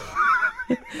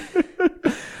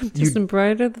 Just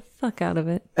embroider the fuck out of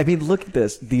it. I mean, look at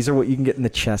this. These are what you can get in the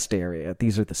chest area.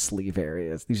 These are the sleeve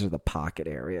areas. These are the pocket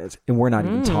areas. And we're not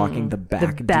even talking the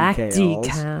back decals.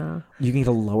 decal. You can get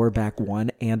a lower back 1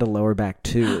 and a lower back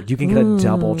 2. You can get a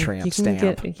double tramp You can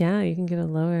stamp. you can get a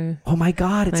lower. Oh my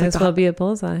God. It's Might like as well be a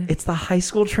bullseye. it's the high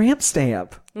school tramp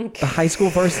stamp. The high school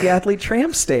varsity athlete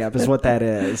tramp stamp is what that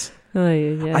is. Oh,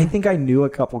 yeah. I think I knew a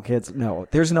couple kids. No,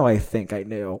 there's no I think I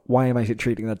knew. Why am I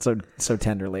treating that so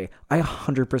tenderly? I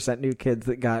 100% knew kids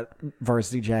that got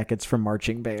varsity jackets from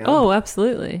marching band. Oh,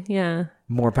 absolutely. Yeah.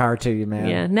 More power to you, man.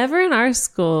 Yeah. Never in our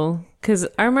school, because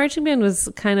our marching band was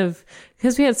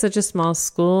because we had such a small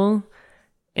school.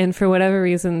 And for whatever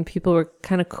reason, people were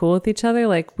kind of cool with each other.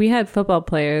 Like, we had football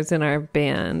players in our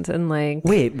band, and like,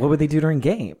 Wait, what would they do during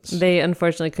games? they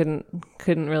unfortunately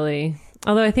couldn't really.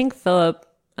 Although I think Philip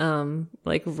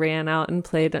ran out and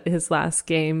played his last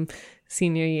game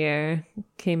senior year,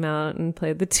 came out and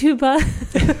played the tuba.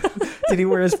 Did he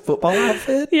wear his football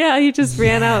outfit? Yeah, he just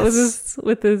ran out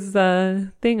with his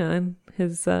thing on,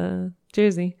 his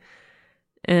jersey.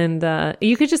 And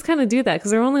you could just kind of do that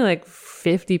because there were only like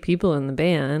 50 people in the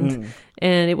band.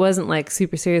 And it wasn't like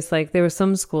super serious. Like there were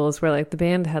some schools where like the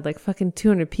band had like fucking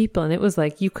 200 people, and it was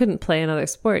like you couldn't play another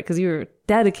sport because you were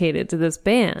dedicated to this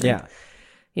band. Yeah.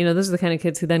 You know, those are the kind of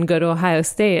kids who then go to Ohio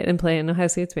State and play in Ohio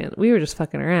State's band. We were just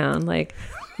fucking around. Like,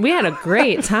 we had a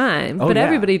great time, but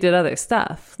everybody did other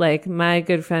stuff. Like, my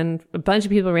good friend, a bunch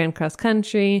of people ran cross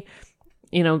country.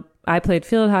 You know, I played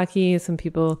field hockey. Some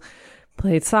people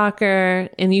played soccer,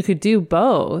 and you could do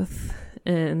both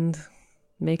and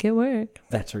make it work.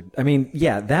 I mean,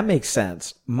 yeah, that makes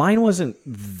sense. Mine wasn't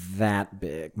that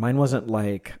big. Mine wasn't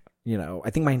like, you know, I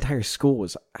think my entire school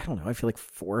was, I don't know, I feel like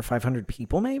 400 or 500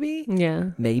 people maybe. Yeah.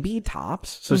 Maybe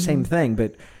tops. So same thing,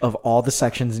 but of all the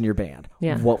sections in your band,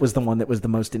 what was the one that was the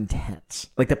most intense?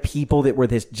 Like the people that were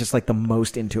just like the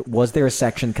most into it. Was there a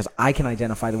section? Because I can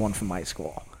identify the one from my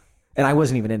school. And I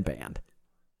wasn't even in band.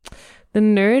 The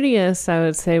nerdiest, I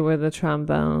would say, were the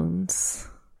trombones.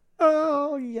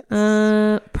 Oh,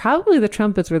 yes. Probably the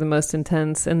trumpets were the most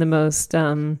intense and the most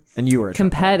and you were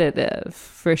competitive,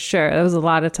 for sure. There was a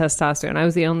lot of testosterone. I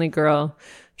was the only girl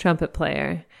trumpet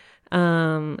player.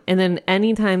 And then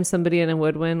anytime somebody in a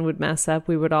woodwind would mess up,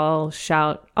 we would all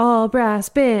shout, all brass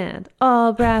band,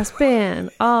 all brass band,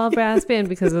 all brass band,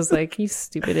 because it was like, you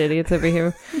stupid idiots over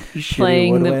here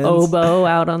playing the oboe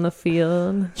out on the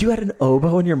field. You had an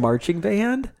oboe in your marching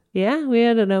band? Yeah, we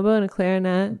had an oboe and a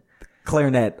clarinet.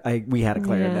 Clarinet. We had a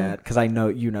clarinet because I know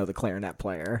you know the clarinet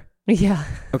player. Yeah.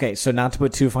 Okay, so not to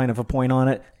put too fine of a point on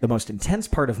it, the most intense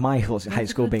part of my high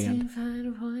school band. Too fine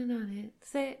a point on it.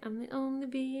 Say I'm the only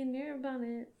bee in your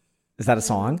bonnet. Is that a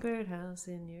song? Birdhouse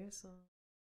in your soul.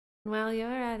 While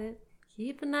you're at it,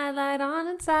 keep a nightlight on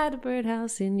inside a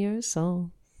birdhouse in your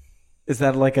soul. Is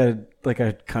that like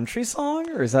a country song,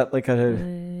 or is that like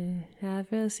I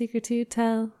have a secret to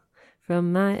tell.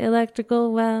 From my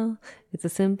electrical well, it's a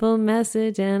simple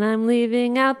message, and I'm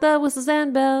leaving out the whistles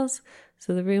and bells.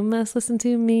 So the room must listen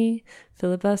to me,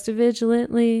 filibuster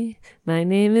vigilantly. My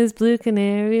name is Blue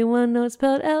Canary, one note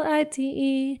spelled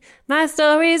L-I-T-E. My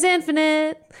story's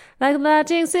infinite, like a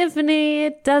marching symphony,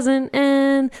 it doesn't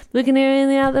end. Blue Canary in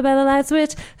the outlet by the light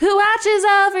switch, who watches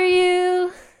over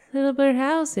you? Little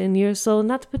birdhouse in your soul,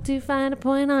 not to put too fine a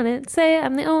point on it. Say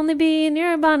I'm the only bee in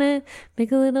your bonnet.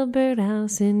 Make a little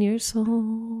birdhouse in your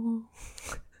soul.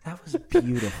 That was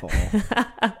beautiful.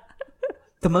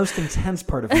 The most intense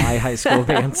part of my high school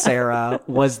band, Sarah,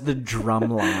 was the drum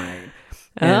line.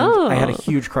 And I had a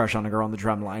huge crush on a girl on the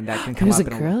drum line that can come There's up.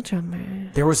 There's a girl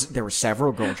drummer. There were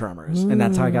several girl drummers, and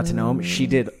that's how I got to know them. She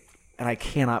did, and I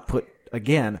cannot put,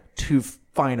 again, too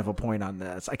fine of a point on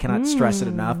this. I cannot stress it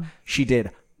enough. She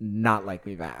did not like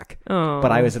me back. Oh.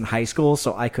 But I was in high school,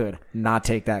 so I could not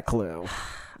take that clue.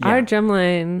 Yeah. Our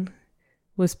drumline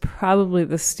was probably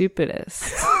the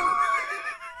stupidest.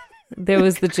 There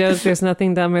was the joke, there's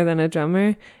nothing dumber than a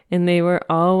drummer, and they were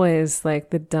always like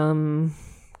the dumb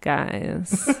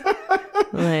guys.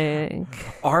 Like,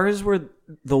 ours were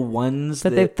the ones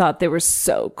but they thought they were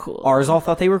so cool. Ours all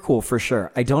thought they were cool, for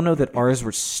sure. I don't know that ours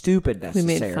were stupid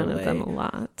necessarily. We made fun of them a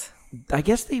lot. I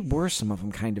guess they were, some of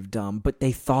them, kind of dumb, but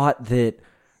they thought that,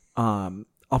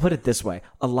 I'll put it this way.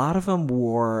 A lot of them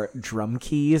wore drum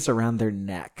keys around their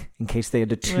neck in case they had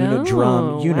to tune a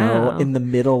drum, you know, in the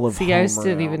middle of See, ours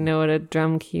didn't even know what a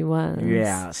drum key was.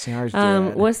 Yeah, see, ours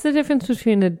did. What's the difference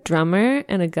between a drummer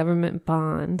and a government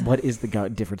bond? What is the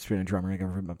difference between a drummer and a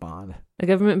government bond? A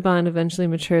government bond eventually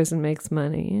matures and makes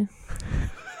money.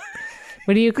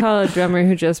 What do you call a drummer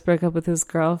who just broke up with his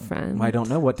girlfriend? I don't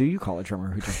know. What do you call a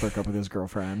drummer who just broke up with his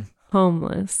girlfriend?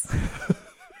 Homeless.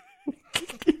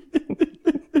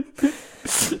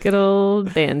 Good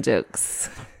old band jokes.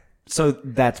 So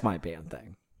that's my band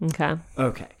thing.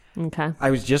 Okay. I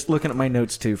was just looking at my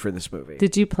notes too for this movie.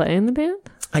 Did you play in the band?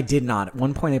 I did not. At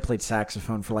one point I played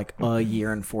saxophone for like a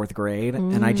year in 4th grade,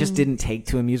 and I just didn't take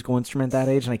to a musical instrument that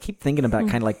age, and I keep thinking about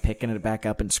kind of like picking it back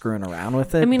up and screwing around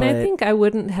with it. I mean, I think I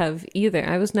wouldn't have either.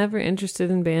 I was never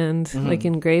interested in band like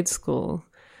in grade school,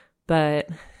 but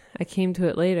I came to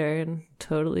it later and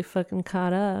totally fucking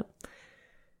caught up.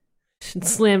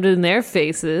 Slammed it in their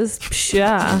faces.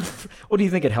 Psha. Well, do you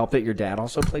think it helped that your dad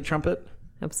also played trumpet?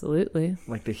 Absolutely.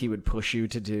 Like that he would push you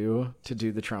to do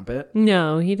the trumpet?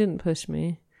 No, he didn't push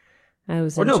me. I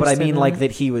was. Or no, but I mean like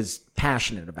that he was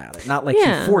passionate about it. Not like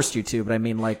he forced you to, but I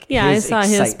mean like his I saw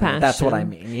excitement. his passion. That's what I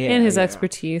mean. Yeah, and his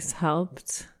expertise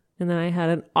helped. And then I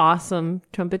had an awesome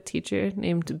trumpet teacher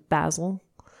named Basil.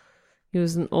 He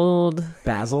was an old...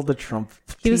 Basil, the trumpet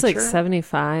teacher? He was like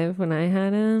 75 when I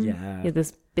had him. Yeah. He had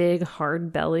this big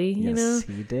hard belly, you know? Yes,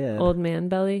 he did. Old man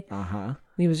belly. Uh-huh.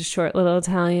 He was a short little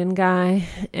Italian guy.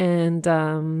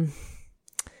 And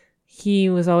he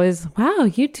was always, wow,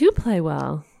 you do play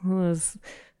well. It was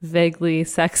vaguely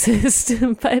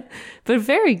sexist, but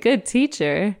very good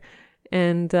teacher.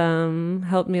 And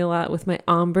helped me a lot with my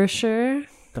embouchure.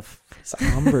 The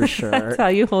embouchure. That's how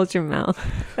you hold your mouth.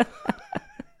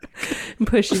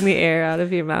 Pushing the air out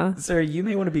of your mouth. Sir, you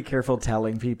may want to be careful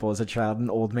telling people as a child an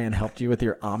old man helped you with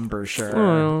your embouchure.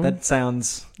 Oh. That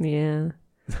sounds... Yeah.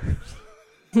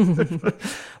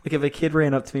 Like if a kid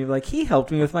ran up to me like, he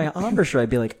helped me with my embouchure, I'd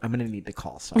be like, I'm going to need to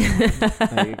call someone.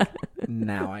 Like,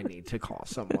 now I need to call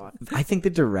someone. I think the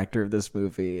director of this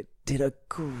movie did a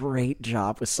great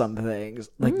job with some things.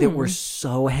 Like they were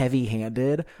so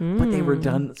heavy-handed, but they were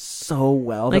done so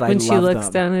well Like that I when loved she looks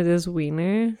them. down at his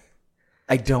wiener.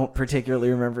 I don't particularly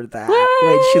remember that. What?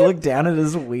 Wait, she looked down at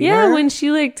his wiener? Yeah, when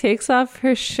she like takes off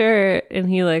her shirt and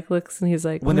he like looks and he's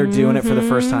like, When they're doing it for the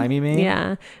first time, you mean?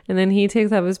 yeah. And then he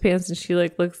takes off his pants and she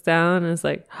like looks down and is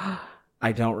like,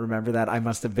 I don't remember that. I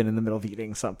must have been in the middle of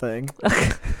eating something.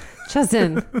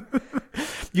 Justin.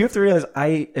 You have to realize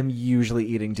I am usually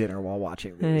eating dinner while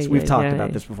watching these. We've talked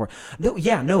about this before.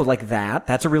 No, like that.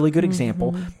 That's a really good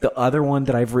example. The other one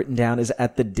that I've written down is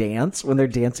at the dance when they're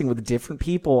dancing with different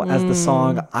people as the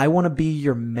song "I Want to Be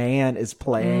Your Man" is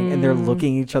playing, and they're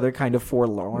looking at each other kind of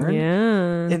forlorn.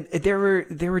 Yeah. And there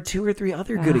were 2 or 3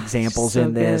 other good examples so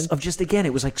in this good. of just again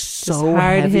it was like so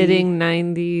hard heavy. hitting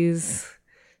 90s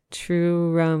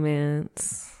true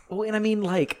romance. Well, and I mean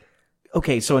like.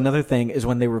 Okay, so another thing is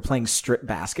when they were playing strip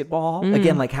basketball.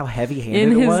 Again, like how heavy-handed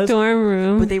In it his was. dorm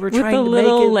room. But they were with trying the to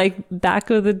little make it... like back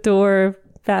of the door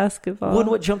basketball. Well,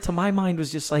 what jumped to my mind was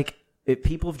just like, if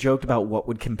people have joked about what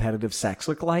would competitive sex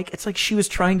look like, it's like she was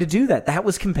trying to do that. That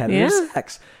was competitive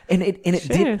sex. And it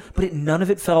did, but none of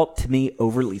it felt to me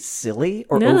overly silly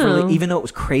or overly, even though it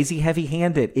was crazy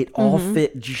heavy-handed, it all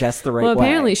fit just the right way. Well,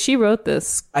 apparently she wrote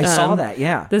this. I saw that,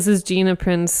 yeah. This is Gina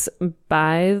Prince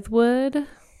Bythewood.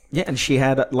 Yeah, and she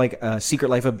had like Secret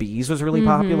Life of Bees was really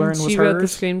popular and was She hers. wrote the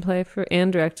screenplay for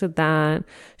and directed that.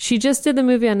 She just did the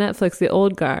movie on Netflix, The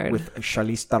Old Guard. With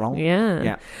Charlize Theron.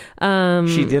 Yeah.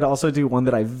 She did also do one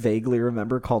that I vaguely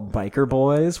remember called Biker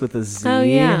Boys with a Z. Oh,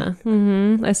 yeah.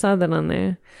 I saw that on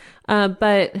there.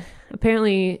 But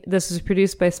apparently this was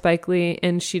produced by Spike Lee,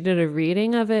 and she did a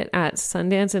reading of it at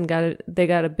Sundance and they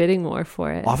got a bidding war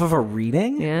for it. Off of a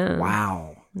reading? Yeah.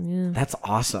 Wow. Yeah. That's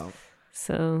awesome.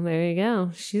 So there you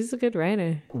go. She's a good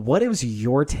writer. What is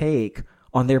your take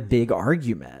on their big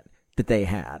argument that they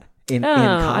had in college?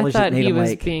 I thought that made he them was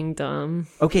like, being dumb.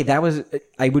 okay, that was,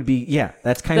 I would be, yeah,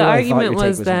 that's kind of The what I thought argument your take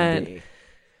was was going that to be.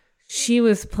 she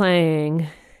was playing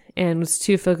and was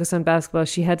too focused on basketball.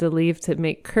 She had to leave to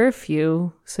make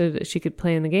curfew so that she could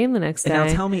play in the game the next day. And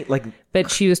now tell me, like, But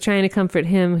she was trying to comfort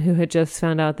him, who had just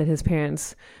found out that his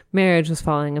parents' marriage was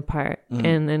falling apart.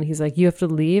 And then he's like, you have to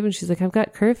leave? And she's like, I've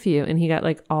got curfew. And he got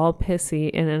like all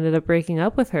pissy and ended up breaking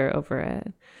up with her over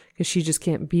it because she just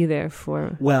can't be there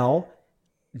for... well,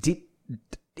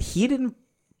 he didn't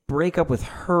break up with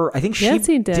her. I think she... Yes,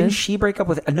 he did. Didn't she break up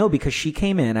with... No, because she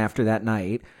came in after that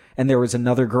night. And there was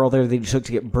another girl there they took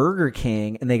to get Burger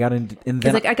King, and they got in. And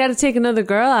then He's like, I got to take another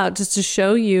girl out just to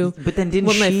show you but then didn't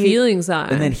what my she- feelings are.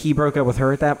 And then he broke up with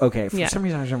her at that. Okay, for Yeah. some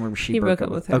reason I just remember she He broke broke up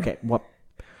up with her. Okay, what?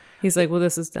 He's like, well,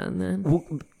 this is done then. Well,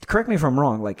 correct me if I'm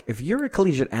wrong. Like, if you're a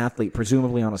collegiate athlete,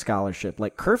 presumably on a scholarship,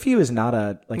 like curfew is not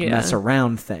a mess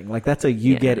around thing. Like that's a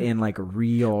you get in like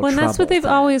real. Well, and that's what they've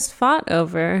thing. always fought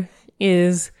over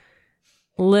is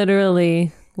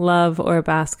literally love or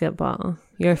basketball.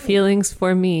 Your feelings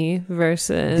for me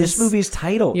versus This movie's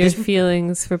title. your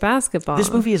feelings for basketball.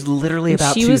 This movie is literally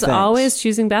about she two was things. always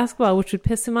choosing basketball, which would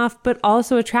piss him off, but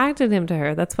also attracted him to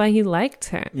her. That's why he liked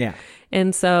her. Yeah.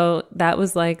 And so that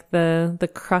was like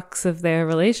the crux of their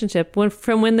relationship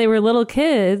from when they were little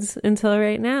kids until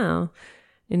right now.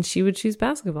 And she would choose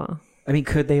basketball. I mean,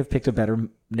 could they have picked a better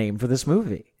name for this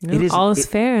movie? No, all is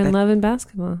fair in love and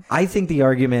basketball. I think the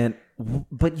argument,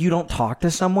 but you don't talk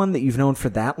to someone that you've known for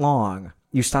that long.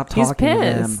 You stop talking He's to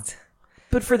them. pissed.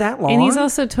 But for that long. And he's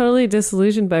also totally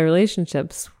disillusioned by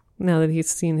relationships now that he's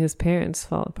seen his parents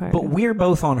fall apart. But we're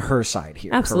both on her side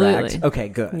here, Absolutely. correct? Okay,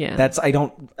 good. Yeah. That's I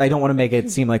don't want to make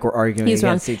it seem like we're arguing he's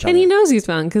wrong. against each other. And he knows he's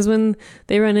wrong because when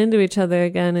they run into each other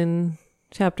again in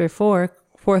chapter 4,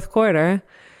 fourth quarter,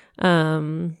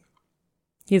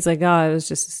 he's like, oh, I was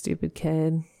just a stupid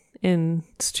kid. And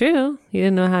it's true. He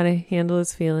didn't know how to handle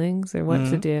his feelings or what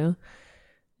to do.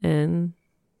 And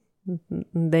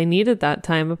they needed that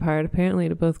time apart, apparently,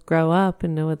 to both grow up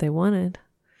and know what they wanted.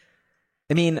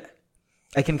 I mean,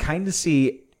 I can kind of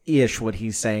see ish what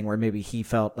he's saying, where maybe he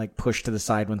felt like pushed to the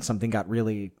side when something got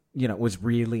really, was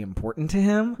really important to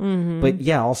him. Mm-hmm. But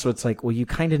yeah, also it's like, well, you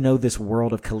kind of know this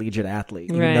world of collegiate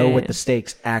athlete. You know what the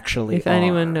stakes actually If are.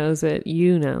 anyone knows it,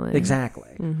 you know it.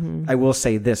 Exactly. Mm-hmm. I will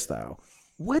say this though.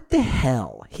 What the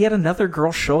hell? He had another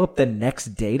girl show up the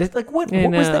next day. Like what I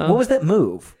was that? know. What was that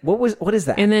move? What is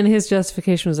that? And then his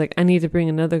justification was like, I need to bring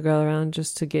another girl around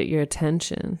just to get your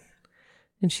attention.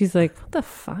 And she's like, what the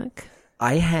fuck?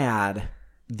 I'm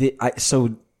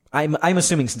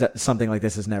assuming something like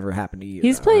this has never happened to you.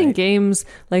 He's though, playing right? games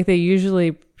like they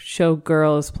usually show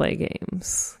girls play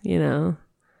games, you know?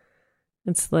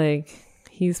 It's like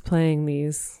he's playing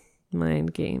these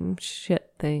mind game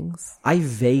shit things. I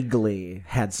vaguely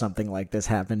had something like this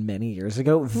happen many years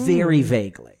ago, very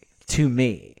vaguely to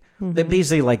me. That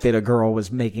basically like that a girl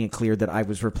was making it clear that I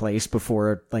was replaced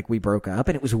before like we broke up,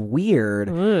 and it was weird.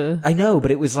 I know, but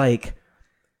it was like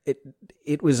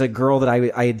it was a girl that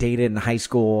I had dated in high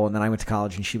school, and then I went to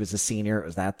college and she was a senior. It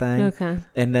was that thing. Okay.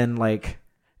 And then like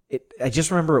I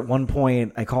just remember at one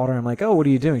point I called her. I'm like, oh, what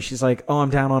are you doing? She's like, oh, I'm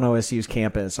down on OSU's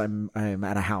campus. I'm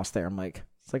at a house there. I'm like,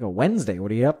 it's like a Wednesday.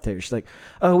 What are you up to? She's like,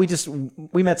 oh,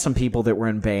 we met some people that were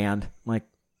in band. I'm like,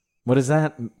 what is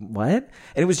that? What?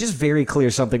 And it was just very clear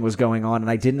something was going on,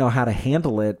 and I didn't know how to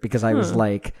handle it because I was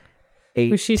like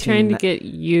 18. Was she trying to get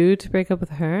you to break up with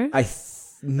her?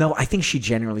 No, I think she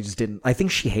genuinely just didn't. I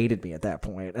think she hated me at that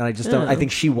point, and I just don't. I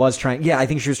think she was trying. Yeah, I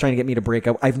think she was trying to get me to break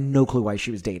up. I have no clue why she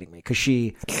was dating me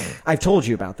because I've told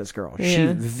you about this girl. She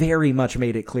very much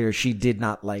made it clear she did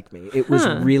not like me. It was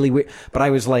really weird. But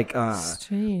I was like,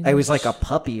 Strange. I was like a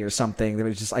puppy or something. That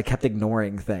was just I kept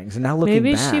ignoring things, and now looking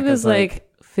Maybe back, she was it's like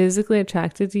physically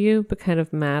attracted to you, but kind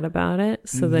of mad about it.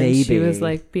 So then she was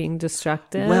like being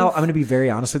destructive. Well, I'm going to be very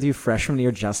honest with you. Freshman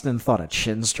year, Justin thought a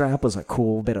chin strap was a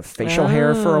cool bit of facial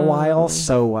hair for a while.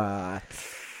 So,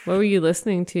 what were you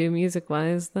listening to music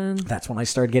wise then? that's when I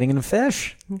started getting into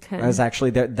Fish. Okay. I was actually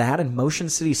that and Motion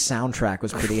City soundtrack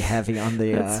was pretty heavy on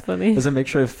the. That's funny. It was a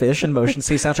mixture of Fish and Motion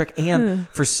City soundtrack, and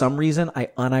for some reason, I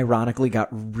unironically got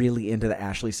really into the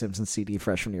Ashley Simpson CD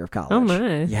freshman year of college. Oh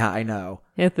my! Yeah, I know.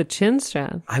 At the chin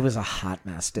strap. I was a hot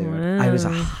mess, dude. Wow. I was a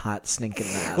hot stinking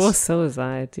mess. Well, so was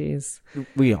I. Jeez.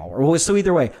 We all were. Well, so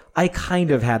either way, I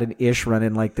kind of had an ish run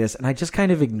in like this, and I just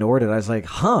kind of ignored it. I was like,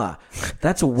 huh,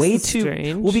 that's way too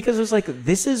strange. well, because it was like,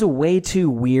 this is way too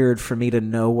weird for me to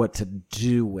know what to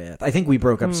do with. I think we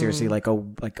broke up seriously like a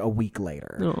week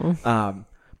later. Oh.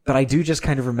 But I do just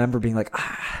kind of remember being like,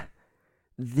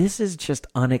 this is just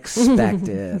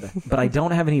unexpected, but I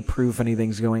don't have any proof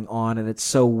anything's going on, and it's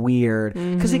so weird.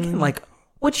 Because again, like,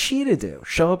 what's she to do?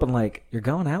 Show up and like, you're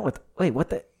going out with,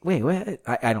 what?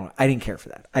 I didn't care for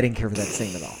that. I didn't care for that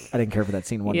scene at all. I didn't care for that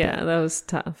scene one bit. Yeah, that was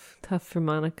tough. Tough for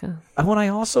Monica. When I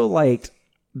also liked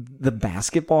the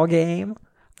basketball game.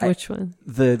 Which one?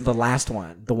 The last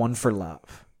one, the one for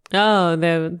love. Oh,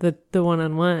 the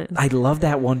one-on-one. I love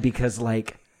that one because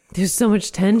like, there's so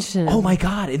much tension. oh my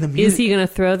God, in the music. Is he going to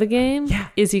throw the game? Yeah.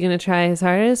 Is he going to try his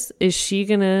hardest? Is she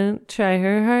going to try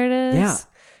her hardest?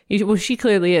 Yeah. Well, she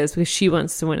clearly is because she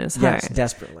wants to win his heart. Yes,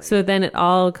 desperately. So then it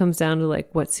all comes down to like,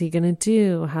 what's he going to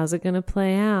do? How's it going to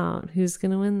play out? Who's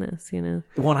going to win this? You know,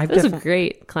 Well, it was a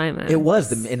great climax. It was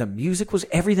and the music was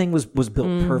everything was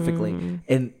built perfectly.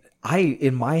 And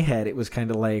in my head, it was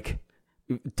kind of like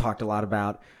we talked a lot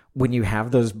about when you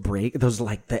have those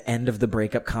like the end of the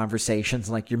breakup conversations,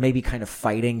 like you're maybe kind of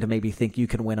fighting to maybe think you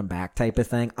can win them back type of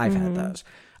thing. I've had those,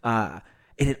 and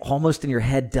it almost in your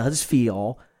head does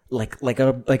feel like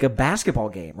a basketball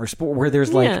game or sport where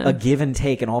there's like a give and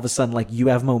take, and all of a sudden like you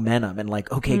have momentum and like,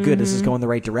 okay, good, this is going the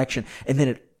right direction, and then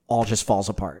it all just falls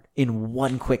apart in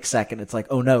one quick second. It's like,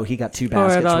 oh no, he got two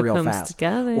baskets real fast.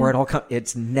 Together. Or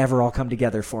it's never all come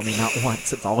together for me, not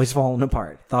once. It's always fallen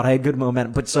apart. Thought I had good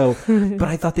momentum, but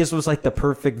I thought this was like the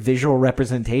perfect visual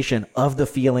representation of the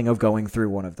feeling of going through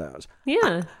one of those.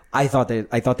 Yeah, I thought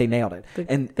they nailed it,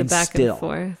 and back still, and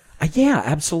forth. Yeah,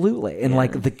 absolutely, and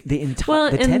like the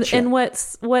entire tension. And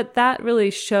what that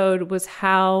really showed was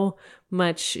how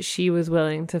much she was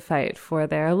willing to fight for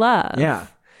their love. Yeah.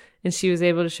 And she was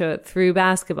able to show it through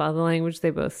basketball, the language they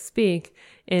both speak.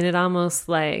 And it almost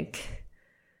like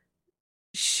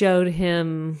showed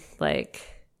him like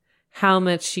how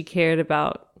much she cared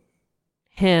about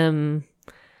him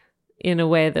in a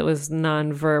way that was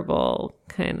nonverbal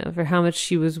kind of, or how much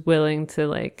she was willing to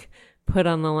like put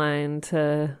on the line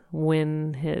to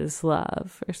win his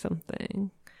love or something,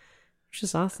 which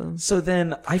is awesome. So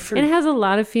then and it has a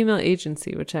lot of female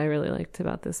agency, which I really liked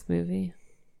about this movie.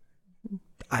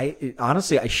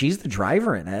 Honestly, she's the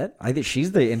driver in it. I think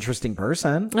she's the interesting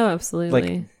person. Oh, absolutely.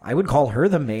 Like, I would call her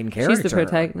the main character. She's the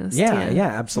protagonist. Yeah,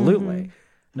 absolutely.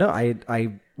 No,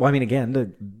 well, I mean, again,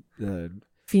 the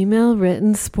Female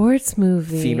written sports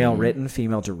movie. Female written,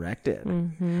 female directed.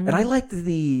 Mm-hmm. And I liked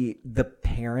the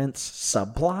parents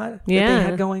subplot that Yeah. they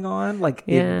had going on. Like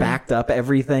Yeah. it backed up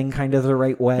everything kind of the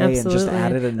right way and just Absolutely.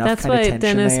 added enough That's kind of why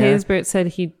tension Dennis there. Haysbert said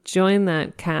he joined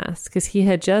that cast because he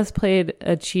had just played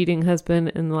a cheating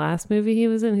husband in the last movie he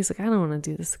was in. He's like, I don't want to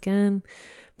do this again.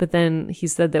 But then he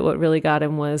said that what really got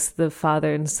him was the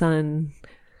father and son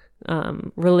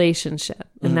relationship,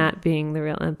 and that being the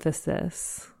real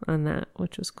emphasis on that,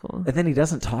 which was cool. And then he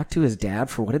doesn't talk to his dad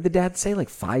for, what did the dad say, like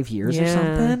 5 years or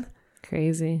something?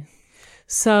 Crazy.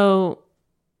 So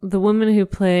the woman who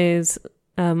plays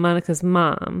Monica's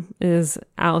mom is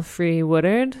Alfre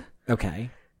Woodard.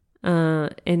 Okay.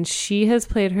 And she has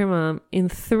played her mom in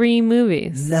 3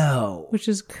 movies. No. Which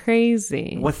is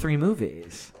crazy. What 3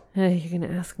 movies? You're going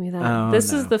to ask me that. Oh,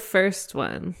 This no. is the first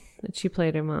one that she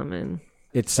played her mom in.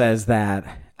 It says that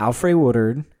Alfre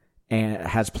Woodard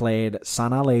has played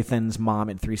Sanaa Lathan's mom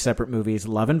in 3 separate movies: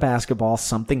 Love and Basketball,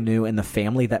 Something New, and The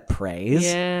Family That Prays.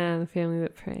 Yeah, The Family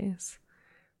That Prays.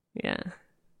 Yeah.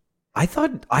 I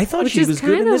thought Which she is was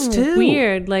good in kind this of too.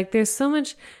 weird. Like, there's so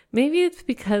much. Maybe it's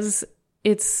because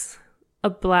it's a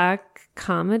Black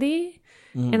comedy,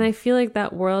 and I feel like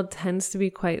that world tends to be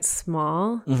quite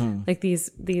small. Mm-hmm. Like these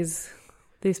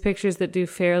pictures that do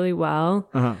fairly well,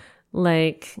 Uh-huh.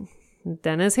 like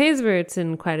Dennis Haysbert's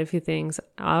in quite a few things.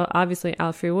 Obviously,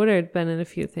 Alfre Woodard been in a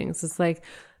few things. It's like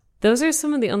those are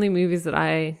some of the only movies that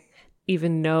I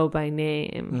even know by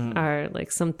name are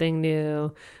like Something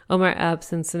New. Omar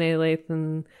Epps and Sanaa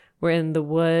Lathan were in The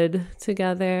Wood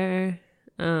together,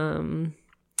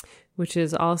 which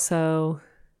is also,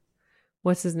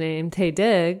 what's his name? Taye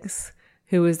Diggs,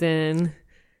 who was in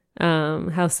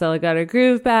How Stella Got Her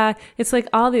Groove Back. It's like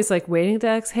all these, like Waiting to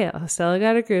Exhale, How Stella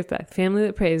Got Her Groove Back, Family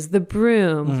That Prays, The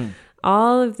Broom.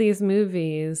 All of these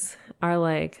movies are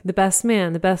like The Best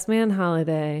Man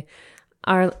Holiday,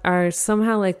 are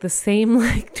somehow like the same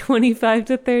like 25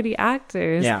 to 30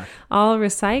 actors, Yeah. all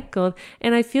recycled.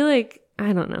 And I feel like,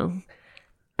 I don't know,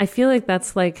 I feel like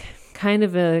that's like kind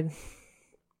of a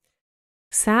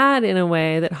sad in a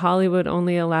way that Hollywood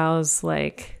only allows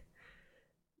like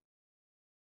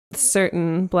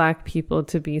certain Black people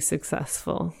to be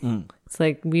successful. It's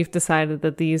like we've decided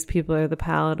that these people are the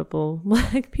palatable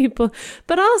Black people,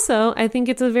 but also I think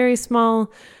it's a very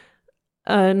small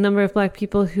number of Black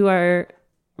people who are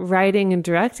writing and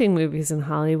directing movies in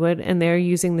Hollywood, and they're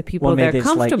using the people maybe they're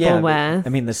it's like, comfortable with. I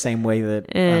mean, the same way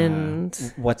that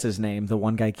And what's his name? The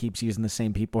one guy keeps using the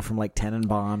same people from like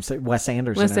Tenenbaums. Wes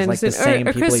Anderson Wes is like the Anderson, same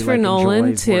or people Christopher he like Nolan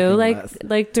enjoys too. working Like with.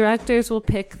 like directors will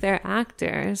pick their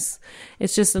actors.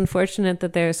 It's just unfortunate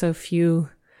that there are so few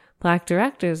Black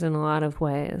directors in a lot of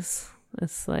ways.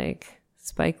 It's like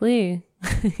Spike Lee,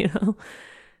 you know,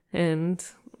 and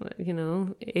you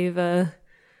know Ava.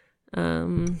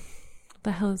 What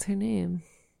the hell is her name?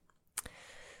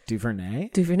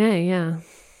 DuVernay, yeah.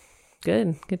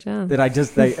 Good job. That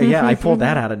I pulled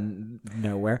that out of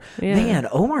nowhere. Yeah. Man,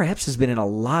 Omar Epps has been in a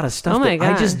lot of stuff Oh my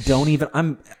that I just gosh. don't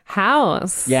even.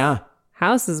 House. Yeah.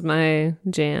 House is my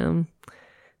jam.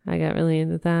 I got really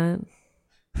into that.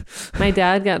 My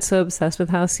dad got so obsessed with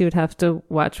House, he would have to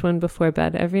watch one before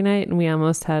bed every night, and we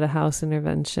almost had a house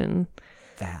intervention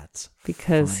That's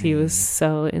because he funny. was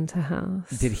so into House.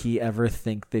 Did he ever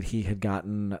think that he had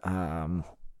gotten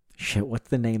what's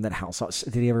the name that house?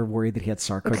 Did he ever worry that he had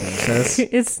sarcoidosis?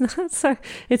 It's not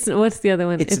it's what's the other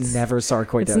one? It's never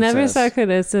sarcoidosis. It's never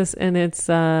sarcoidosis, and it's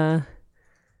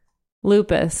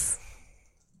lupus.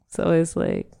 It's always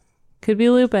like could be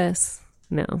lupus.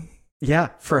 No. Yeah,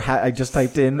 I just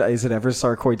typed in, is it ever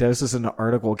sarcoidosis? And an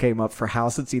article came up for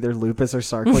House. It's either lupus or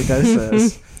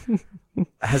sarcoidosis.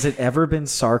 Has it ever been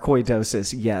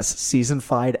sarcoidosis? Yes. Season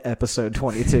 5, episode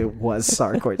 22 was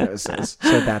sarcoidosis.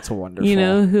 So that's wonderful. You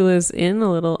know who was in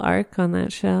a little arc on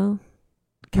that show?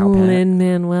 Cowpet.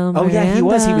 Lin-Manuel Miranda. Oh yeah, he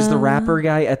was. He was the rapper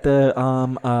guy at the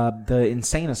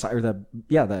insane asylum, or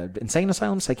the insane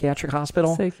asylum, psychiatric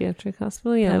hospital. Psychiatric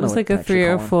hospital. Yeah, I it don't was know like what a to 3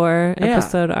 or actually 4 Yeah.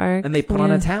 episode arc. And they put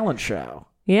on a talent show.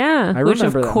 Yeah, I which of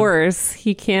remember that. course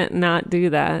he can't not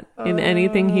do that in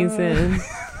anything he's in.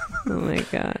 Oh my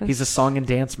god, He's a song and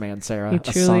dance man, Sarah. he A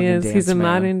song truly and is. He's a dance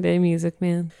man. modern day music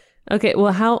man. Okay,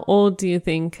 well, how old do you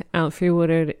think Alfre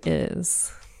Woodard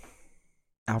is?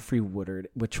 Alfre Woodard.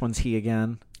 Which one's he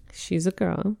again? She's a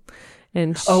girl,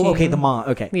 and Okay, the mom.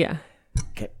 Okay. Yeah,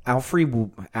 Okay,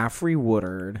 Alfre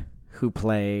Woodard, who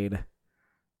played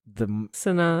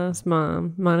Sanaa's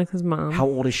mom, Monica's mom. How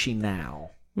old is she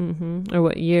now? Or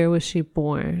what year was she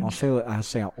born? I'll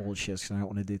say how old she is because I don't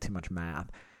want to do too much math.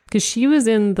 Because she was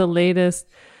in the latest,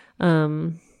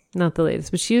 not the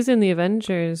latest, but she was in the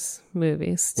Avengers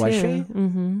movies too. Was she?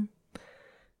 Mm-hmm.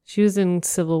 She was in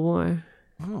Civil War.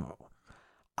 Oh.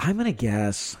 I'm going to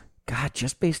guess, God,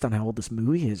 just based on how old this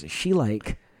movie is she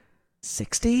like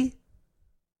 60?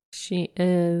 She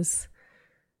is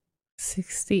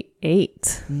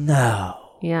 68. No.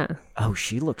 Yeah. Oh,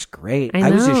 she looks great. I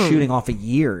I was just know. shooting off of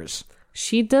years.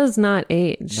 She does not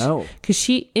age. No. Because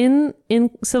she, in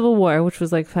Civil War, which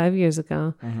was like 5 years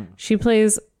ago, she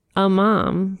plays a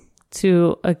mom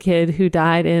to a kid who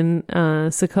died in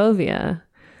Sokovia,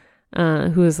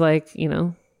 who was like,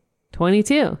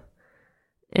 22.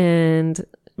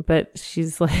 But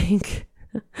she's like...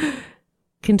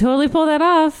 can totally pull that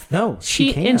off. No,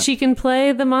 she can't. And she can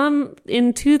play the mom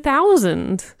in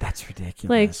 2000. That's ridiculous.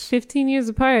 Like 15 years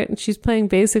apart, and she's playing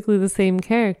basically the same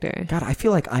character. God, I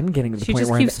feel like I'm getting to the She point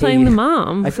just where keeps I'm playing the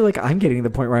mom. I feel like I'm getting to the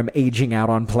point where I'm aging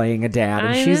out on playing a dad,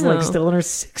 and I she's like know. still in her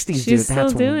 60s. She's dude. still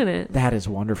That's doing it. That is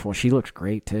wonderful. She looks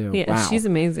great too. Yeah, Wow. she's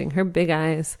amazing. Her big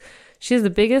eyes. She has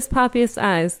the biggest, poppiest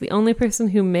eyes. The only person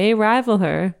who may rival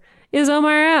her is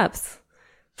Omar Epps.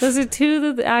 Those are two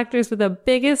of the actors with the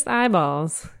biggest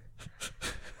eyeballs.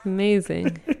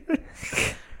 Amazing.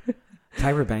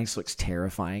 Tyra Banks looks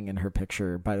terrifying in her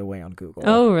picture, by the way, on Google.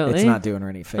 Oh, really? It's not doing her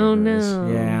any favors. Oh,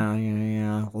 no.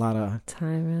 Yeah. A lot of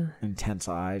Tyra. intense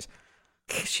eyes.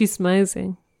 She's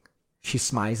smizing. She's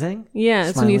smizing? Yeah,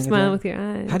 it's when you Smiling at smile that? with your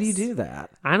eyes. How do you do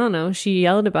that? I don't know. She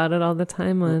yelled about it all the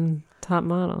time on Top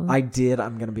Model. I'm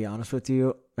going to be honest with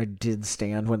you. I did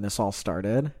stand when this all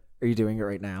started. Are you doing it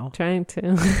right now? Trying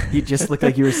to. You just looked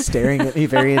like you were staring at me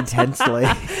very intensely.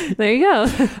 There you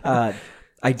go.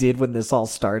 I did when this all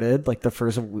started, like the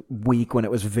first week when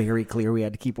it was very clear we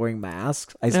had to keep wearing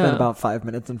masks. I spent about 5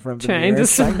 minutes in front of the mirror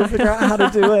trying to figure out how to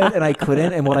do it, and I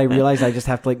couldn't. And what I realized, I just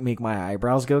have to like make my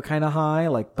eyebrows go kind of high,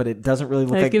 like, but it doesn't really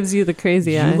look That like. gives you the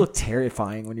crazy eye. You look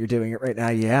terrifying when you're doing it right now.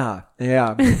 Yeah.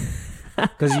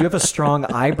 Because you have a strong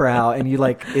eyebrow and you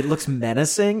like it looks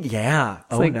menacing. Yeah.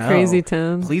 It's like crazy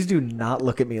tone. Please do not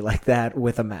look at me like that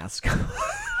with a mask.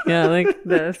 Yeah, like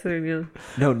this.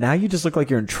 No, now you just look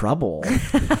like you're in trouble.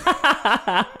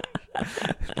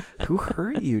 Who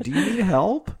hurt you? Do you need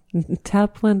help?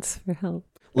 Tap once for help.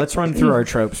 Let's run through our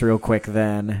tropes real quick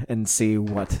then and see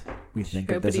what we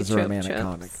think of this as a romantic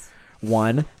comic.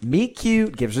 1, meet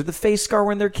cute, gives her the face scar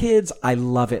when they're kids. I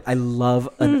love it. I love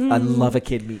a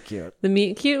kid meet cute. The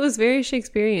meet cute was very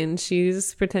Shakespearean.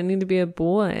 She's pretending to be a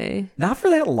boy. Not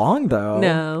for that long though.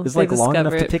 No, it's like long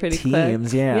enough to pick teams.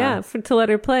 Quick. Yeah, to let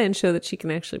her play and show that she can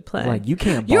actually play. Like you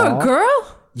can't ball. You're a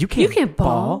girl. You can't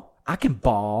ball. I can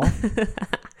ball.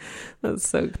 That's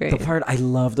so great. I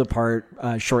love the part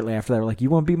shortly after that. We're like,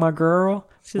 you want to be my girl?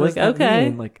 She's What does like, that okay.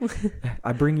 mean? Like,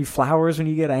 I bring you flowers when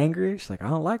you get angry. She's like, I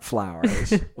don't like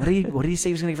flowers. What did he say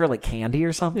he was going to give her? Like candy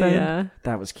or something? Yeah.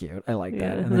 That was cute. I like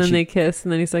Yeah. that. And then they kiss,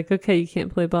 and then he's like, okay, you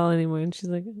can't play ball anymore. And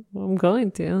she's like, well, I'm going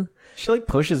to. She like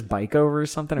pushes bike over or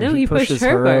something? Or No, he pushes pushed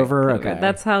her over? Okay.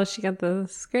 That's how she got the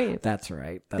scrape. That's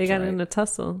right. They got in a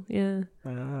tussle. Yeah.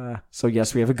 So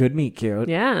yes, we have a good meet cute.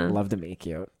 Yeah. Love to meet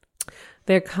cute.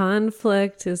 Their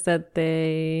conflict is that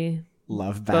they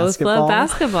Love both basketball. love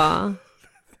basketball.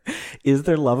 Is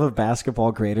their love of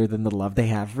basketball greater than the love they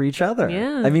have for each other?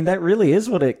 Yeah. I mean, that really is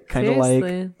what it kind of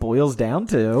Seriously. like boils down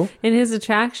to. And his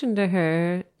attraction to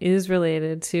her is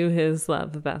related to his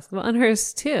love of basketball, and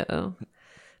hers too.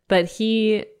 But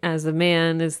he, as a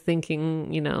man, is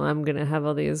thinking, I'm going to have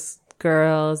all these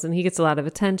girls, and he gets a lot of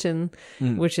attention,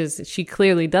 which is she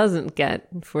clearly doesn't get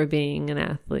for being an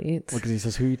athlete. Because he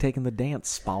says, who are you taking the dance?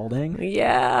 Spalding?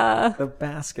 Yeah. The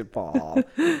basketball.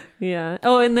 Yeah.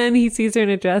 Oh, and then he sees her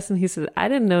in a dress and he says, I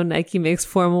didn't know Nike makes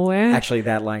formal wear. Actually,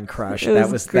 that line crushed. It That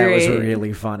was was great.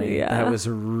 really funny. Yeah. That was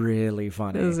really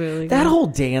funny. It was really that good. whole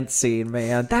dance scene,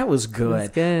 man, that was good. was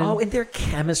good. Oh, and their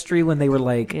chemistry when they were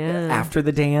like after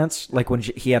the dance, like when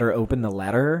he had her open the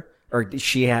letter. Or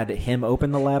she had him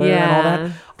open the letter and all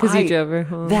that. Because he drove her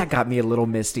home. That got me a little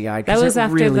misty-eyed. That was it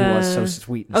after really the... was so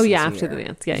sweet and Oh, yeah, sincere. after the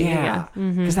dance. Yeah.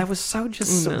 Because that was so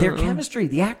just... their chemistry,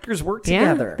 the actors worked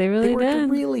Yeah, together. they really worked did.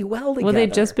 really well together. Well,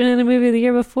 they'd just been in a movie the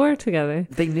year before together.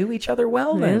 They knew each other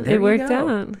well Yeah, then. There it you worked go.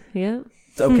 out. Yeah.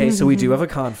 Okay, so we do have a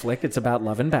conflict. It's about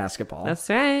love and basketball. That's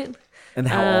right. And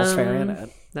how all's fair in it.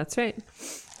 That's right.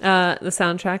 The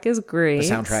soundtrack is great. The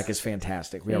soundtrack is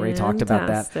fantastic. We already talked about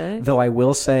that. Fantastic. Though I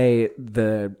will say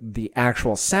the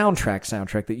actual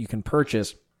soundtrack that you can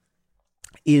purchase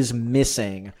is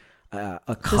missing a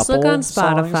couple Just look on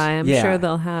songs. Spotify. I'm sure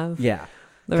they'll have the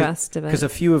rest of it. Because a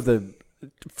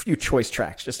few choice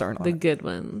tracks just aren't on The it. good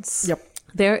ones. Yep.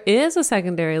 There is a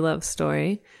secondary love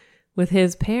story with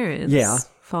his parents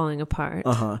falling apart.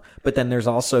 But then there's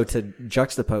also, to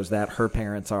juxtapose that, her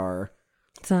parents are...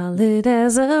 Solid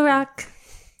as a rock.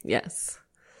 Yes.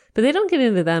 But they don't get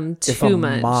into them If a too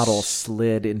much. model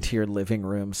slid into your living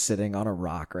room sitting on a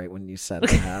rock right when you said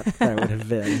that, that would have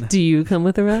been. Do you come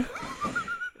with a rock?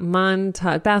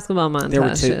 Basketball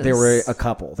montages. There were a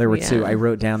couple. There were Yeah. two. I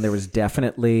wrote down. There was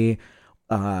definitely.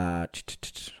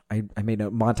 I made a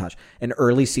montage, an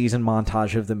early season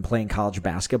montage of them playing college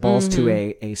basketballs to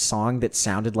a song that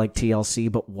sounded like TLC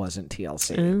but wasn't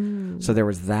TLC. So there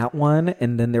was that one,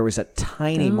 and then there was a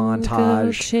tiny Don't go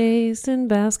montage. chasing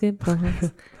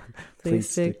basketballs. Please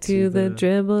stick to the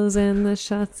dribbles and the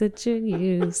shots that you're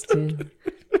used to.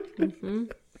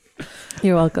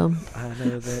 You're welcome. I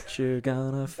know that you're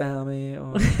gonna foul me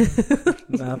or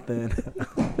nothing.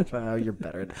 Wow, you're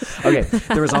better. Okay,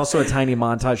 there was also a tiny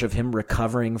montage of him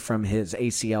recovering from his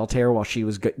ACL tear while she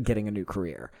was getting a new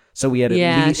career. So we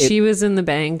had She was in the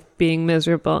bank being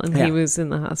miserable, and he was in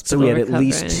the hospital. So we had recovering. at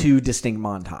least two distinct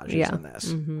montages in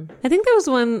this. I think there was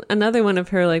another one of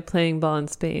her like playing ball in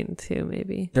Spain too.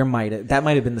 Maybe That might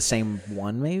have been the same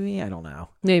one. Maybe, I don't know.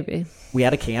 Maybe We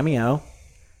had a cameo.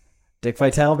 Dick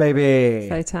Vitale, baby.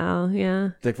 Vital, yeah.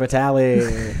 Dick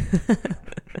Vitale.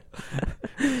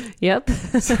 Yep.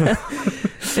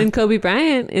 And Kobe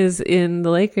Bryant is in the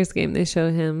Lakers game. They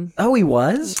show him. Oh, he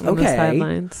was? On the Okay.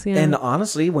 sidelines, yeah. And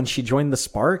honestly, when she joined the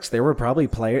Sparks, they were probably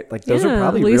those are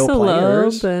probably Lisa real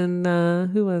players. Loeb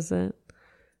and who was it?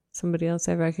 Somebody else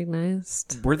I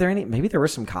recognized. Were there any? Maybe there were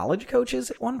some college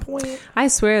coaches at one point. I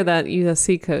swear that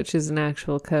USC coach is an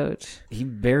actual coach. He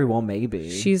very well may be.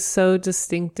 She's so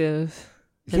distinctive.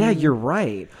 Yeah, you're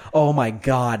right. Oh my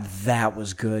God, that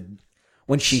was good.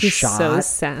 When she's shot, so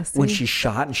sassy. when she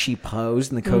shot and she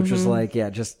posed, and the coach was like, "Yeah,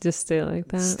 just stay like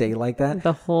that. stay like that."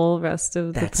 The whole rest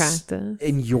of the practice.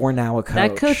 And you're now a coach.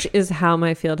 That coach is how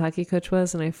my field hockey coach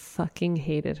was, and I fucking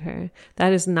hated her.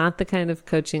 That is not the kind of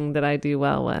coaching that I do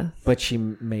well with. But she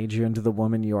made you into the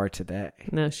woman you are today.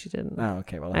 No, she didn't. Oh,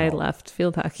 okay. Well, I left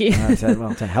field hockey.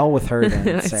 to hell with her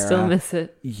then, I Sarah. still miss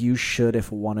it. You should,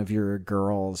 if one of your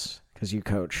girls, because you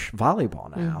coach volleyball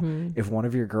now, if one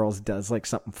of your girls does like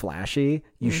something flashy,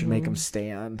 you should make them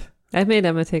stand. I made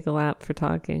Emma take a lap for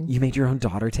talking. You made your own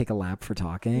daughter take a lap for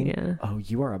talking? Yeah. Oh,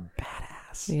 you are a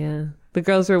badass. Yeah. The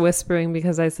girls were whispering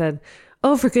because I said,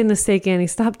 "Oh, for goodness sake, Annie,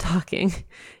 stop talking."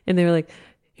 And they were like,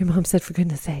 "Your mom said for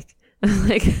goodness sake." I'm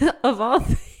like, of all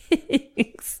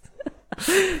things.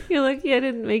 You're lucky I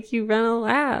didn't make you run a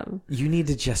lap. You need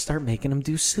to just start making them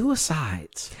do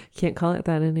suicides. Can't call it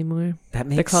that anymore. That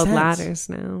makes They're called sense. ladders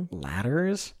now.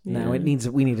 Ladders? No, Yeah.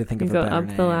 we need to think You of a go better up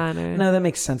name. the ladder. No, that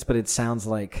makes sense, but it sounds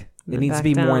like it Then needs to back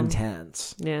be more down.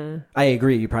 intense. Yeah. I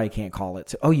agree. You probably can't call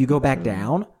it. Oh, you go back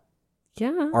down?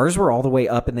 Yeah. Ours were all the way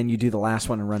up, and then you do the last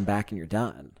one and run back, and you're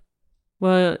done.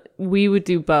 Well, we would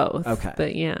do both. Okay.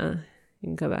 But yeah, you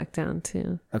can go back down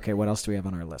too. Okay, what else do we have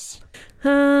on our list?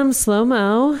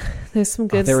 Slow-mo. There's some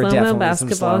good There were slow-mo definitely some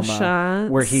basketball slow-mo shots.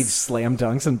 where he slam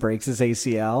dunks and breaks his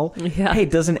ACL. Yeah. Hey,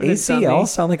 does an What a ACL dummy.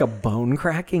 sound like a bone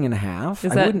cracking in half?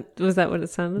 Was that what it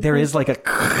sounded There like? is like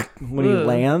a when he Ugh.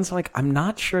 lands. Like, I'm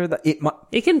not sure that it might.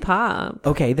 It can pop.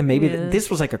 Okay, then maybe Yeah. this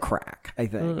was like a crack, I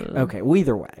think. Okay, well,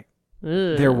 either way.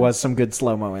 Ugh. There was some good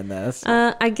slow-mo in this.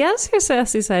 I guess her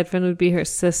sassy side friend would be her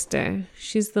sister.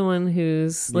 She's the one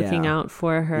who's looking Yeah. out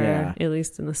for her, Yeah. at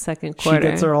least in the second She quarter.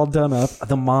 gets her all done up.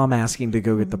 The mom asking to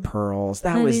go get the pearls.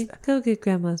 That Honey, go get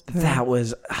grandma's pearl. that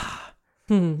was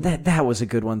that was a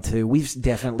good one too. We've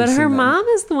definitely But seen her them. mom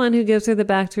is the one who gives her the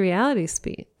back to reality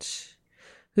speech.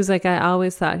 Who's like, I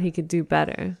always thought he could do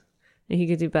better. And he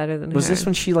could do better than her. Was this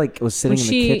when she like was sitting When in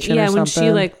the kitchen or yeah, something? when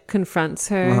she like confronts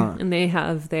her Uh-huh. and they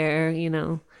have their,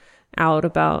 out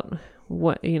about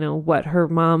what her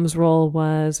mom's role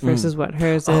was versus what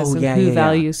hers is Oh, and yeah, who yeah, yeah.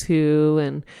 values who,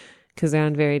 and because they're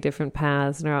on very different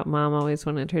paths, and her mom always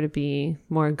wanted her to be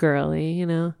more girly,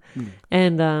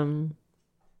 and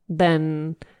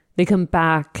then they come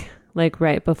back like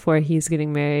right before he's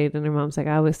getting married, and her mom's like,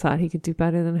 I always thought he could do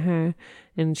better than her,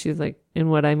 and she's like, and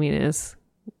what I mean is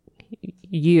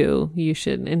you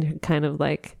should, and kind of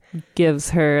like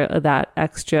gives her that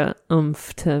extra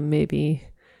oomph to maybe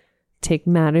take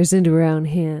matters into her own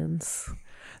hands.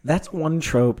 That's one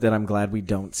trope that I'm glad we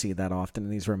don't see that often in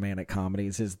these romantic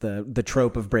comedies is the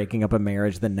trope of breaking up a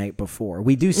marriage the night before.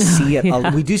 We do see it.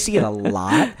 We do see it a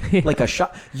lot. Like a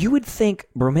shot. You would think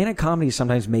romantic comedies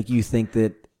sometimes make you think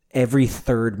that every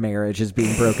third marriage is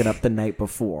being broken up the night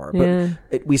before.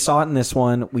 But we saw it in this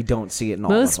one. We don't see it in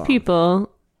all of them. Most people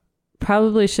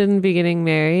probably shouldn't be getting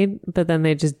married, but then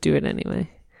they just do it anyway.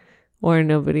 Or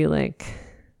nobody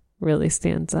really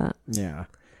stands up. Yeah.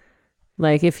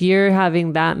 Like if you're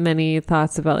having that many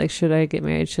thoughts about should I get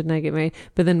married? Shouldn't I get married?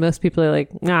 But then most people are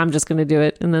like, nah, I'm just going to do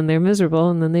it. And then they're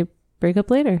miserable and then they break up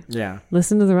later. Yeah.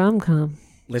 Listen to the rom-com.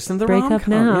 Listen to the Break up rom-com.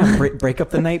 now. Yeah, break up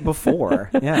the night before.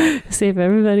 Yeah. Save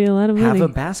everybody a lot of money. Have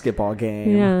a basketball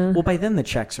game. Yeah. Well, by then the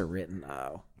checks are written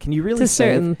though. Can you really To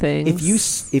save certain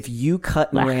things. If you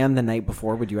cut and Blah. ran the night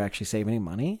before, would you actually save any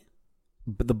money?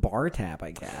 But the bar tab,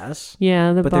 I guess.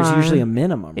 Yeah, But bar. there's usually a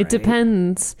minimum. It right?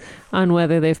 depends on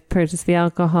whether they've purchased the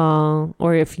alcohol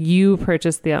or if you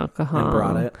purchased the alcohol And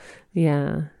brought it.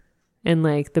 Yeah, and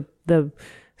like the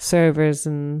servers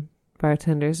and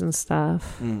bartenders and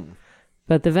stuff. Mm.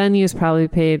 But the venue's probably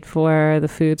paid for, the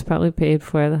food's probably paid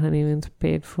for, the honeymoon's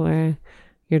paid for,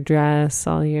 your dress,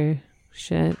 all your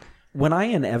shit. When I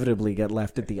inevitably get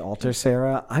left at the altar,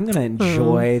 Sarah, I'm going to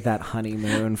enjoy that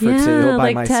honeymoon for Yeah, two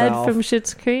by like myself. Ted from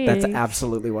Schitt's Creek. That's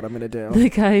absolutely what I'm going to do. The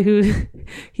guy who,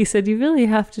 he said, you really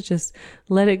have to just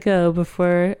let it go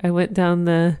before I went down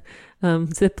the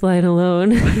zip line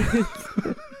alone.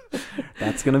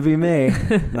 That's going to be me.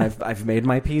 And I've made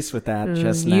my peace with that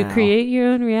just now. You create your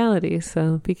own reality,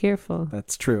 so be careful.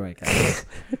 That's true, I guess.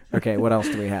 Okay, what else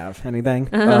do we have? Anything?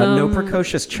 No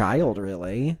precocious child,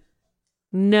 really.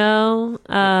 No,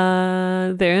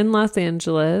 they're in Los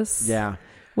Angeles. Yeah.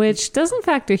 Which doesn't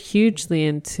factor hugely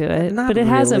into it, Not but it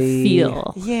has a really.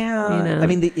 feel. Yeah. You know? I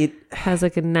mean, it has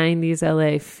like a 90s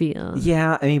LA feel.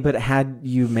 Yeah, I mean, but had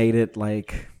you made it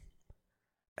like,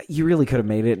 you really could have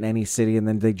made it in any city, and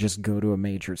then they just go to a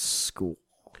major school.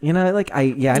 You know, like I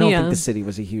don't think the city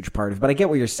was a huge part of it, but I get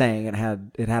what you're saying. It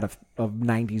had a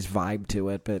 90s vibe to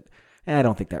it, but I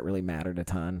don't think that really mattered a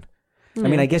ton. I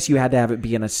mean, I guess you had to have it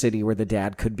be in a city where the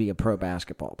dad could be a pro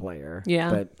basketball player.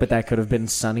 Yeah. But that could have been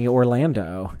sunny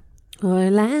Orlando.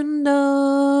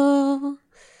 Orlando,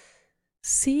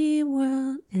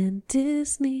 SeaWorld, and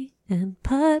Disney, and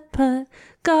putt-putt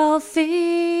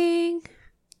golfing.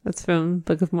 That's from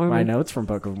Book of Mormon. I know it's from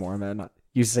Book of Mormon.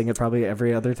 You sing it probably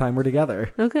every other time we're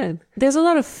together. Oh, good. There's a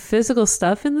lot of physical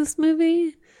stuff in this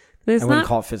movie. There's I wouldn't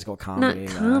call it physical comedy.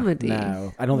 Not comedy.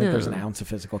 No, I don't think there's an No. ounce of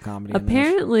physical comedy.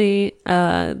 Apparently,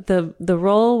 the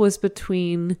role was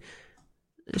between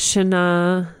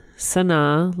Sanaa,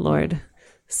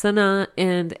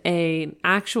 and an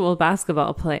actual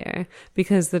basketball player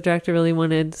because the director really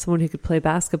wanted someone who could play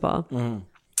basketball. Mm.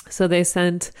 So they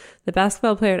sent the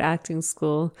basketball player to acting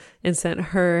school and sent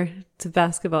her to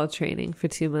basketball training for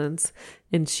 2 months,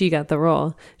 and she got the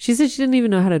role. She said she didn't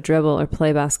even know how to dribble or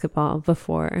play basketball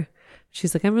before.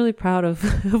 She's like, I'm really proud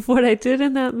of what I did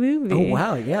in that movie. Oh,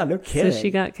 wow. Yeah, no kidding. So she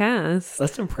got cast.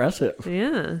 That's impressive.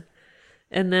 Yeah.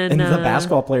 And then... And the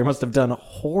basketball player must have done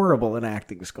horrible in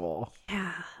acting school.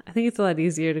 Yeah. I think it's a lot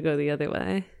easier to go the other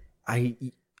way.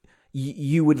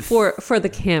 You would... For the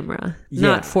camera,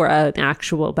 not for an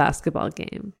actual basketball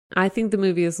game. I think the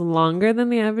movie is longer than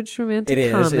the average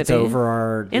romantic comedy. It's over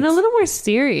our... And a little more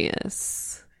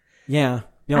serious. Yeah.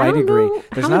 No, I I'd don't agree. know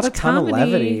There's how not a much ton of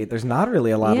comedy- levity. There's not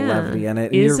really a lot of levity in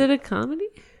it. Is it a comedy?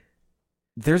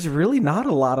 There's really not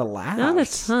a lot of laughs. Not a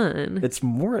ton. It's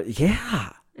more...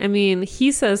 Yeah. I mean,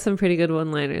 he says some pretty good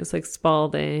one-liners, like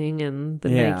Spalding and the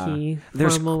Nike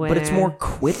formal wear. But it's more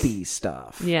quippy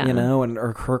stuff. Yeah. You know, and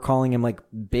or her calling him like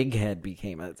Big Head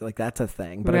became like that's a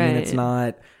thing. But I mean, it's Right.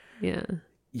 not... Yeah.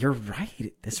 You're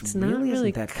right. This It's really not really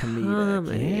isn't that comedic.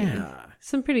 comedy. Yeah.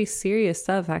 Some pretty serious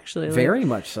stuff, actually. Like Very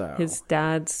much so. his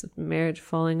dad's marriage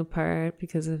falling apart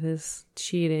because of his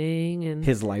cheating, and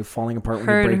His life falling apart when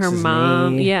her he and breaks her his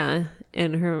mom. knee. Yeah,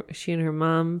 and she and her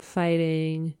mom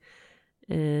fighting,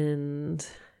 and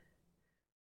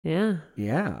yeah,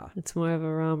 Yeah. it's more of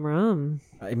a rom.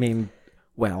 I mean,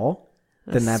 well,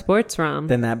 A then that sports rom.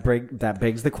 then that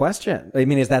begs the question. I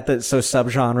mean, is that the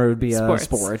subgenre would be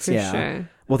sports? for Yeah. sure.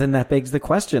 Well, then that begs the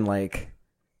question, like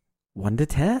 1 to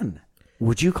 10.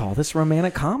 Would you call this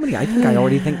romantic comedy? I think I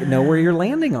already know where you're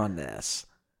landing on this.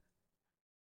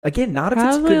 Again, not if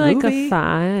it's a Probably good like movie. a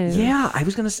 5. Yeah, I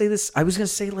was gonna say this. I was gonna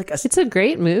say like a. It's a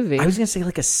great movie. I was gonna say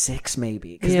like a 6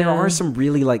 maybe, because there Yeah. are some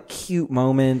really like cute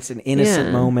moments and innocent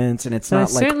Yeah. moments, and it's But I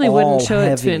not like certainly all wouldn't show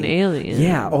it to heavy. an alien.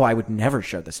 Yeah. Oh, I would never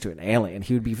show this to an alien.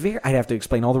 He would be I'd have to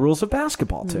explain all the rules of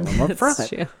basketball to him up front. That's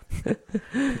true.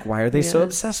 Like, why are they so Yeah.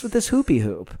 obsessed with this hoopy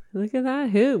hoop? Look at that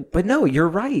hoop. But no, you're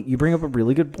right. You bring up a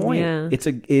really good point. Yeah.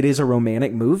 It is a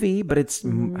romantic movie, but it's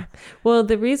Well,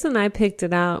 the reason I picked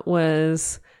it out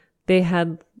was they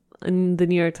had in the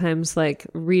New York Times, like,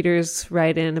 readers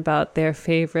write in about their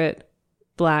favorite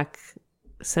Black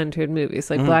centered movies,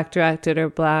 like Black directed or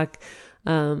Black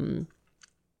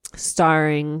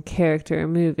starring character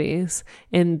movies.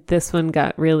 And this one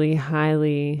got really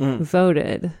highly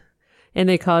voted. And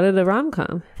they called it a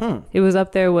rom-com. It was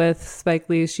up there with Spike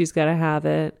Lee's She's Gotta Have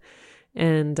It.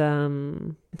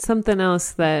 And something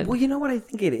else that... Well, you know what I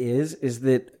think it is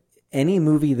that any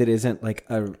movie that isn't like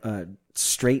a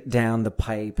straight down the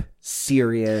pipe,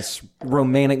 serious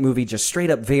romantic movie, just straight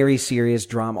up very serious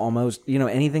drama, almost,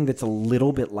 anything that's a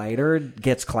little bit lighter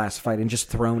gets classified and just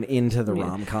thrown into the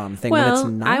rom-com thing when it's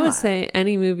not. I would say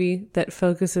any movie that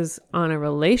focuses on a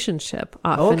relationship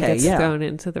often gets thrown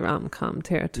into the rom-com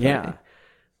territory. Yeah.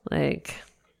 Like,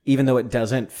 even though it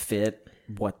doesn't fit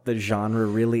what the genre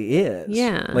really is.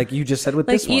 Yeah. Like you just said with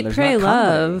like this one. Eat, there's Pray, not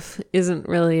comedy. Love isn't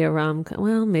really a rom-com.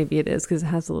 Well, maybe it is because it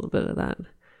has a little bit of that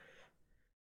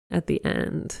at the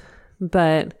end.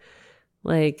 But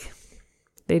like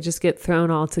they just get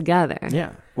thrown all together.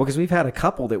 Yeah. Well, because we've had a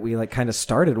couple that we like kind of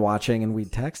started watching and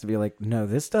we'd text to be like, no,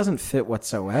 this doesn't fit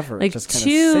whatsoever. Like it just kind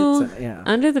two, of sits in,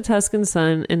 Under the Tuscan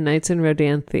Sun and Nights in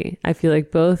Rodanthe, I feel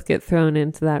like both get thrown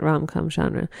into that rom-com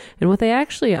genre. And what they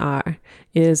actually are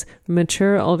is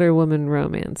mature older woman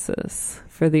romances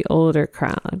for the older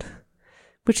crowd,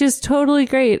 which is totally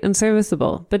great and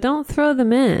serviceable. But don't throw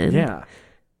them in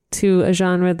to a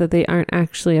genre that they aren't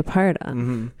actually a part of.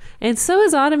 Mm-hmm. And so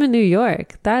is Autumn in New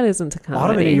York. That isn't a comedy.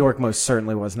 Autumn in New York most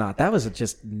certainly was not. That was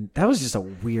just a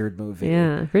weird movie.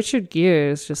 Yeah. Richard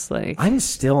Gere is just like... I'm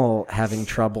still having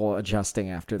trouble adjusting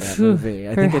after that movie.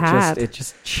 I think it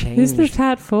just changed. Who's this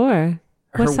hat for?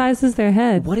 What size is their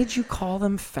head? What did you call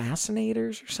them?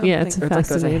 Fascinators or something? Yeah, it's a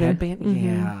fascinator. Like a headband?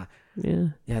 Mm-hmm.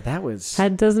 Yeah, that was...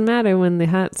 Head doesn't matter when the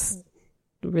hat's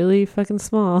really fucking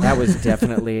small. That was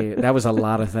definitely... that was a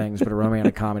lot of things, but a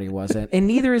romantic comedy wasn't. And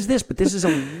neither is this, but this is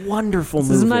a wonderful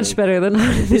movie. This is much better than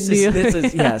This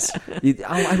is yes.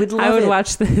 I would love it. I would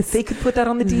watch this. They could put that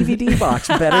on the DVD box.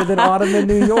 Better than Autumn in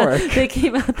New York. They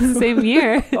came out the same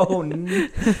year.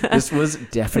 This was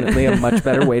definitely a much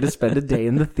better way to spend a day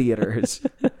in the theaters.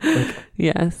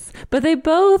 Yes. But they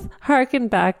both harken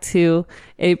back to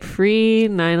a pre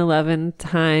 9/11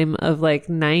 time of like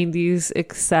 90s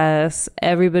excess,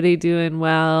 everybody doing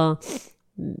well,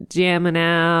 jamming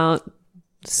out,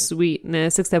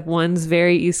 sweetness, except one's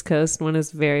very East Coast, one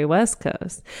is very West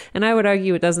Coast. And I would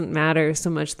argue it doesn't matter so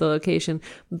much the location,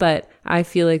 but I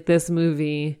feel like this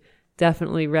movie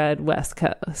definitely read West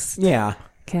Coast. Yeah.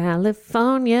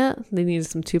 California. They needed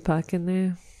some Tupac in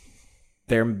there.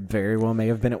 There very well may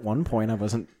have been at one point. I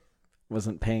wasn't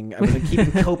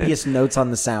keeping copious notes on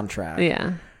the soundtrack.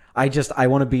 Yeah. I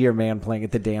Want to Be Your Man playing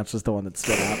at the dance was the one that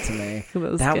stood out to me.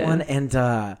 That good. one, and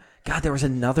God, there was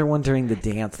another one during the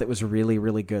dance that was really,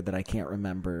 really good that I can't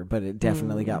remember, but it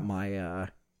definitely got my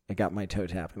toe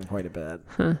tapping quite a bit.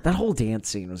 Huh. That whole dance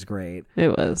scene was great.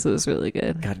 It was really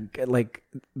good. God, like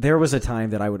there was a time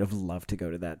that I would have loved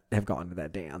to have gone to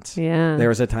that dance. Yeah. There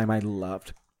was a time I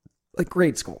loved, like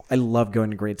grade school. I loved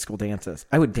going to grade school dances.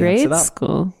 I would dance grade it up.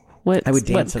 School? I would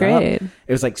dance what it grade? up.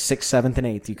 It was like 6th, 7th, and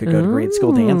 8th. You could go to grade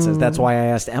school dances. That's why I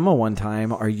asked Emma one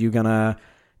time, are you going to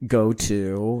go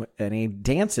to any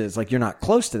dances? Like, you're not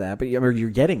close to that, but you're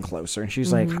getting closer. And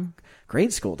she's like,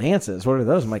 grade school dances? What are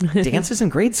those? I'm like, dances in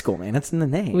grade school, man. It's in the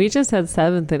name. We just had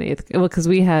 7th and 8th. Well, because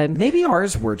we had... Maybe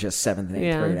ours were just 7th and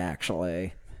 8th grade,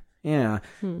 actually. Yeah.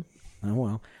 Oh,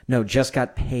 well. No, Just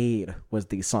Got Paid was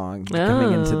the song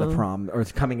coming into the prom, or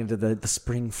coming into the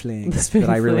spring fling that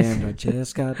I really enjoyed.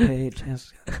 Just got paid,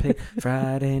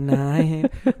 Friday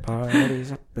night,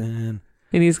 parties up and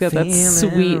he's got that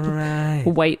sweet right.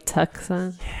 white tux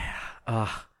on. Yeah.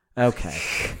 Okay.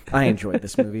 I enjoyed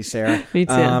this movie, Sarah. Me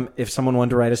too. If someone wanted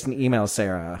to write us an email,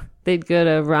 Sarah, they'd go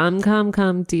to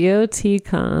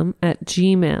romcomcom.com at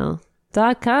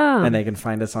gmail.com. And they can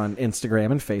find us on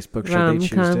Instagram and Facebook should they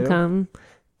choose to.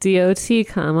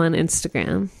 Romcomcom on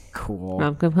Instagram. Cool.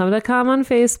 Romcomcom.com on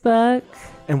Facebook.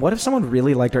 And what if someone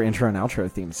really liked our intro and outro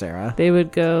theme, Sarah? They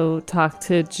would go talk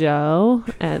to Joe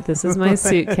at This Is My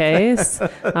Suitcase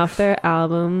off their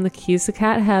album, The Keys to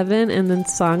Cat Heaven, and the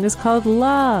song is called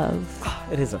Love.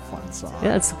 It is a fun song.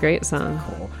 Yeah, it's a great song.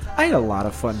 Cool. I had a lot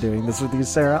of fun doing this with you,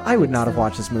 Sarah. I would not have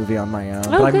watched this movie on my own,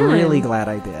 but good. I'm really glad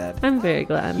I did. I'm very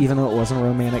glad. Even though it wasn't a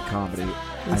romantic comedy.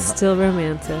 It's still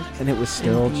romantic. And it was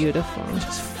still and beautiful.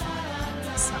 Just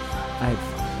fun. So fun. I had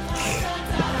fun.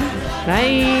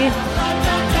 Bye.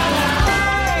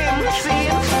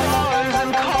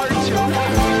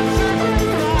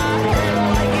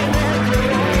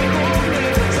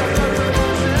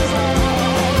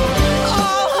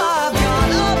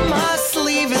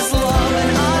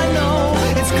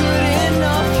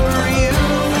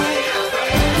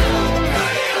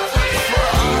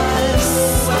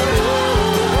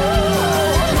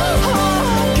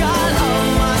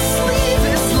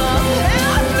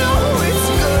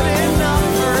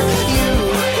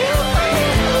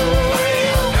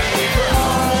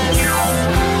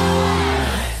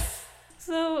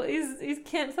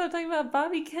 Can't stop talking about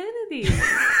Bobby Kennedy.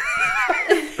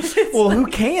 Well, who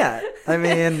can't? I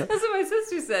mean, that's what my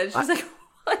sister said. said. She's like,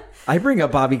 what? I bring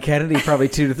up Bobby Kennedy probably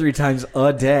 2 to 3 times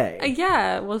a day.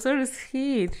 Yeah, well, so does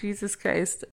he. Jesus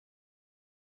Christ.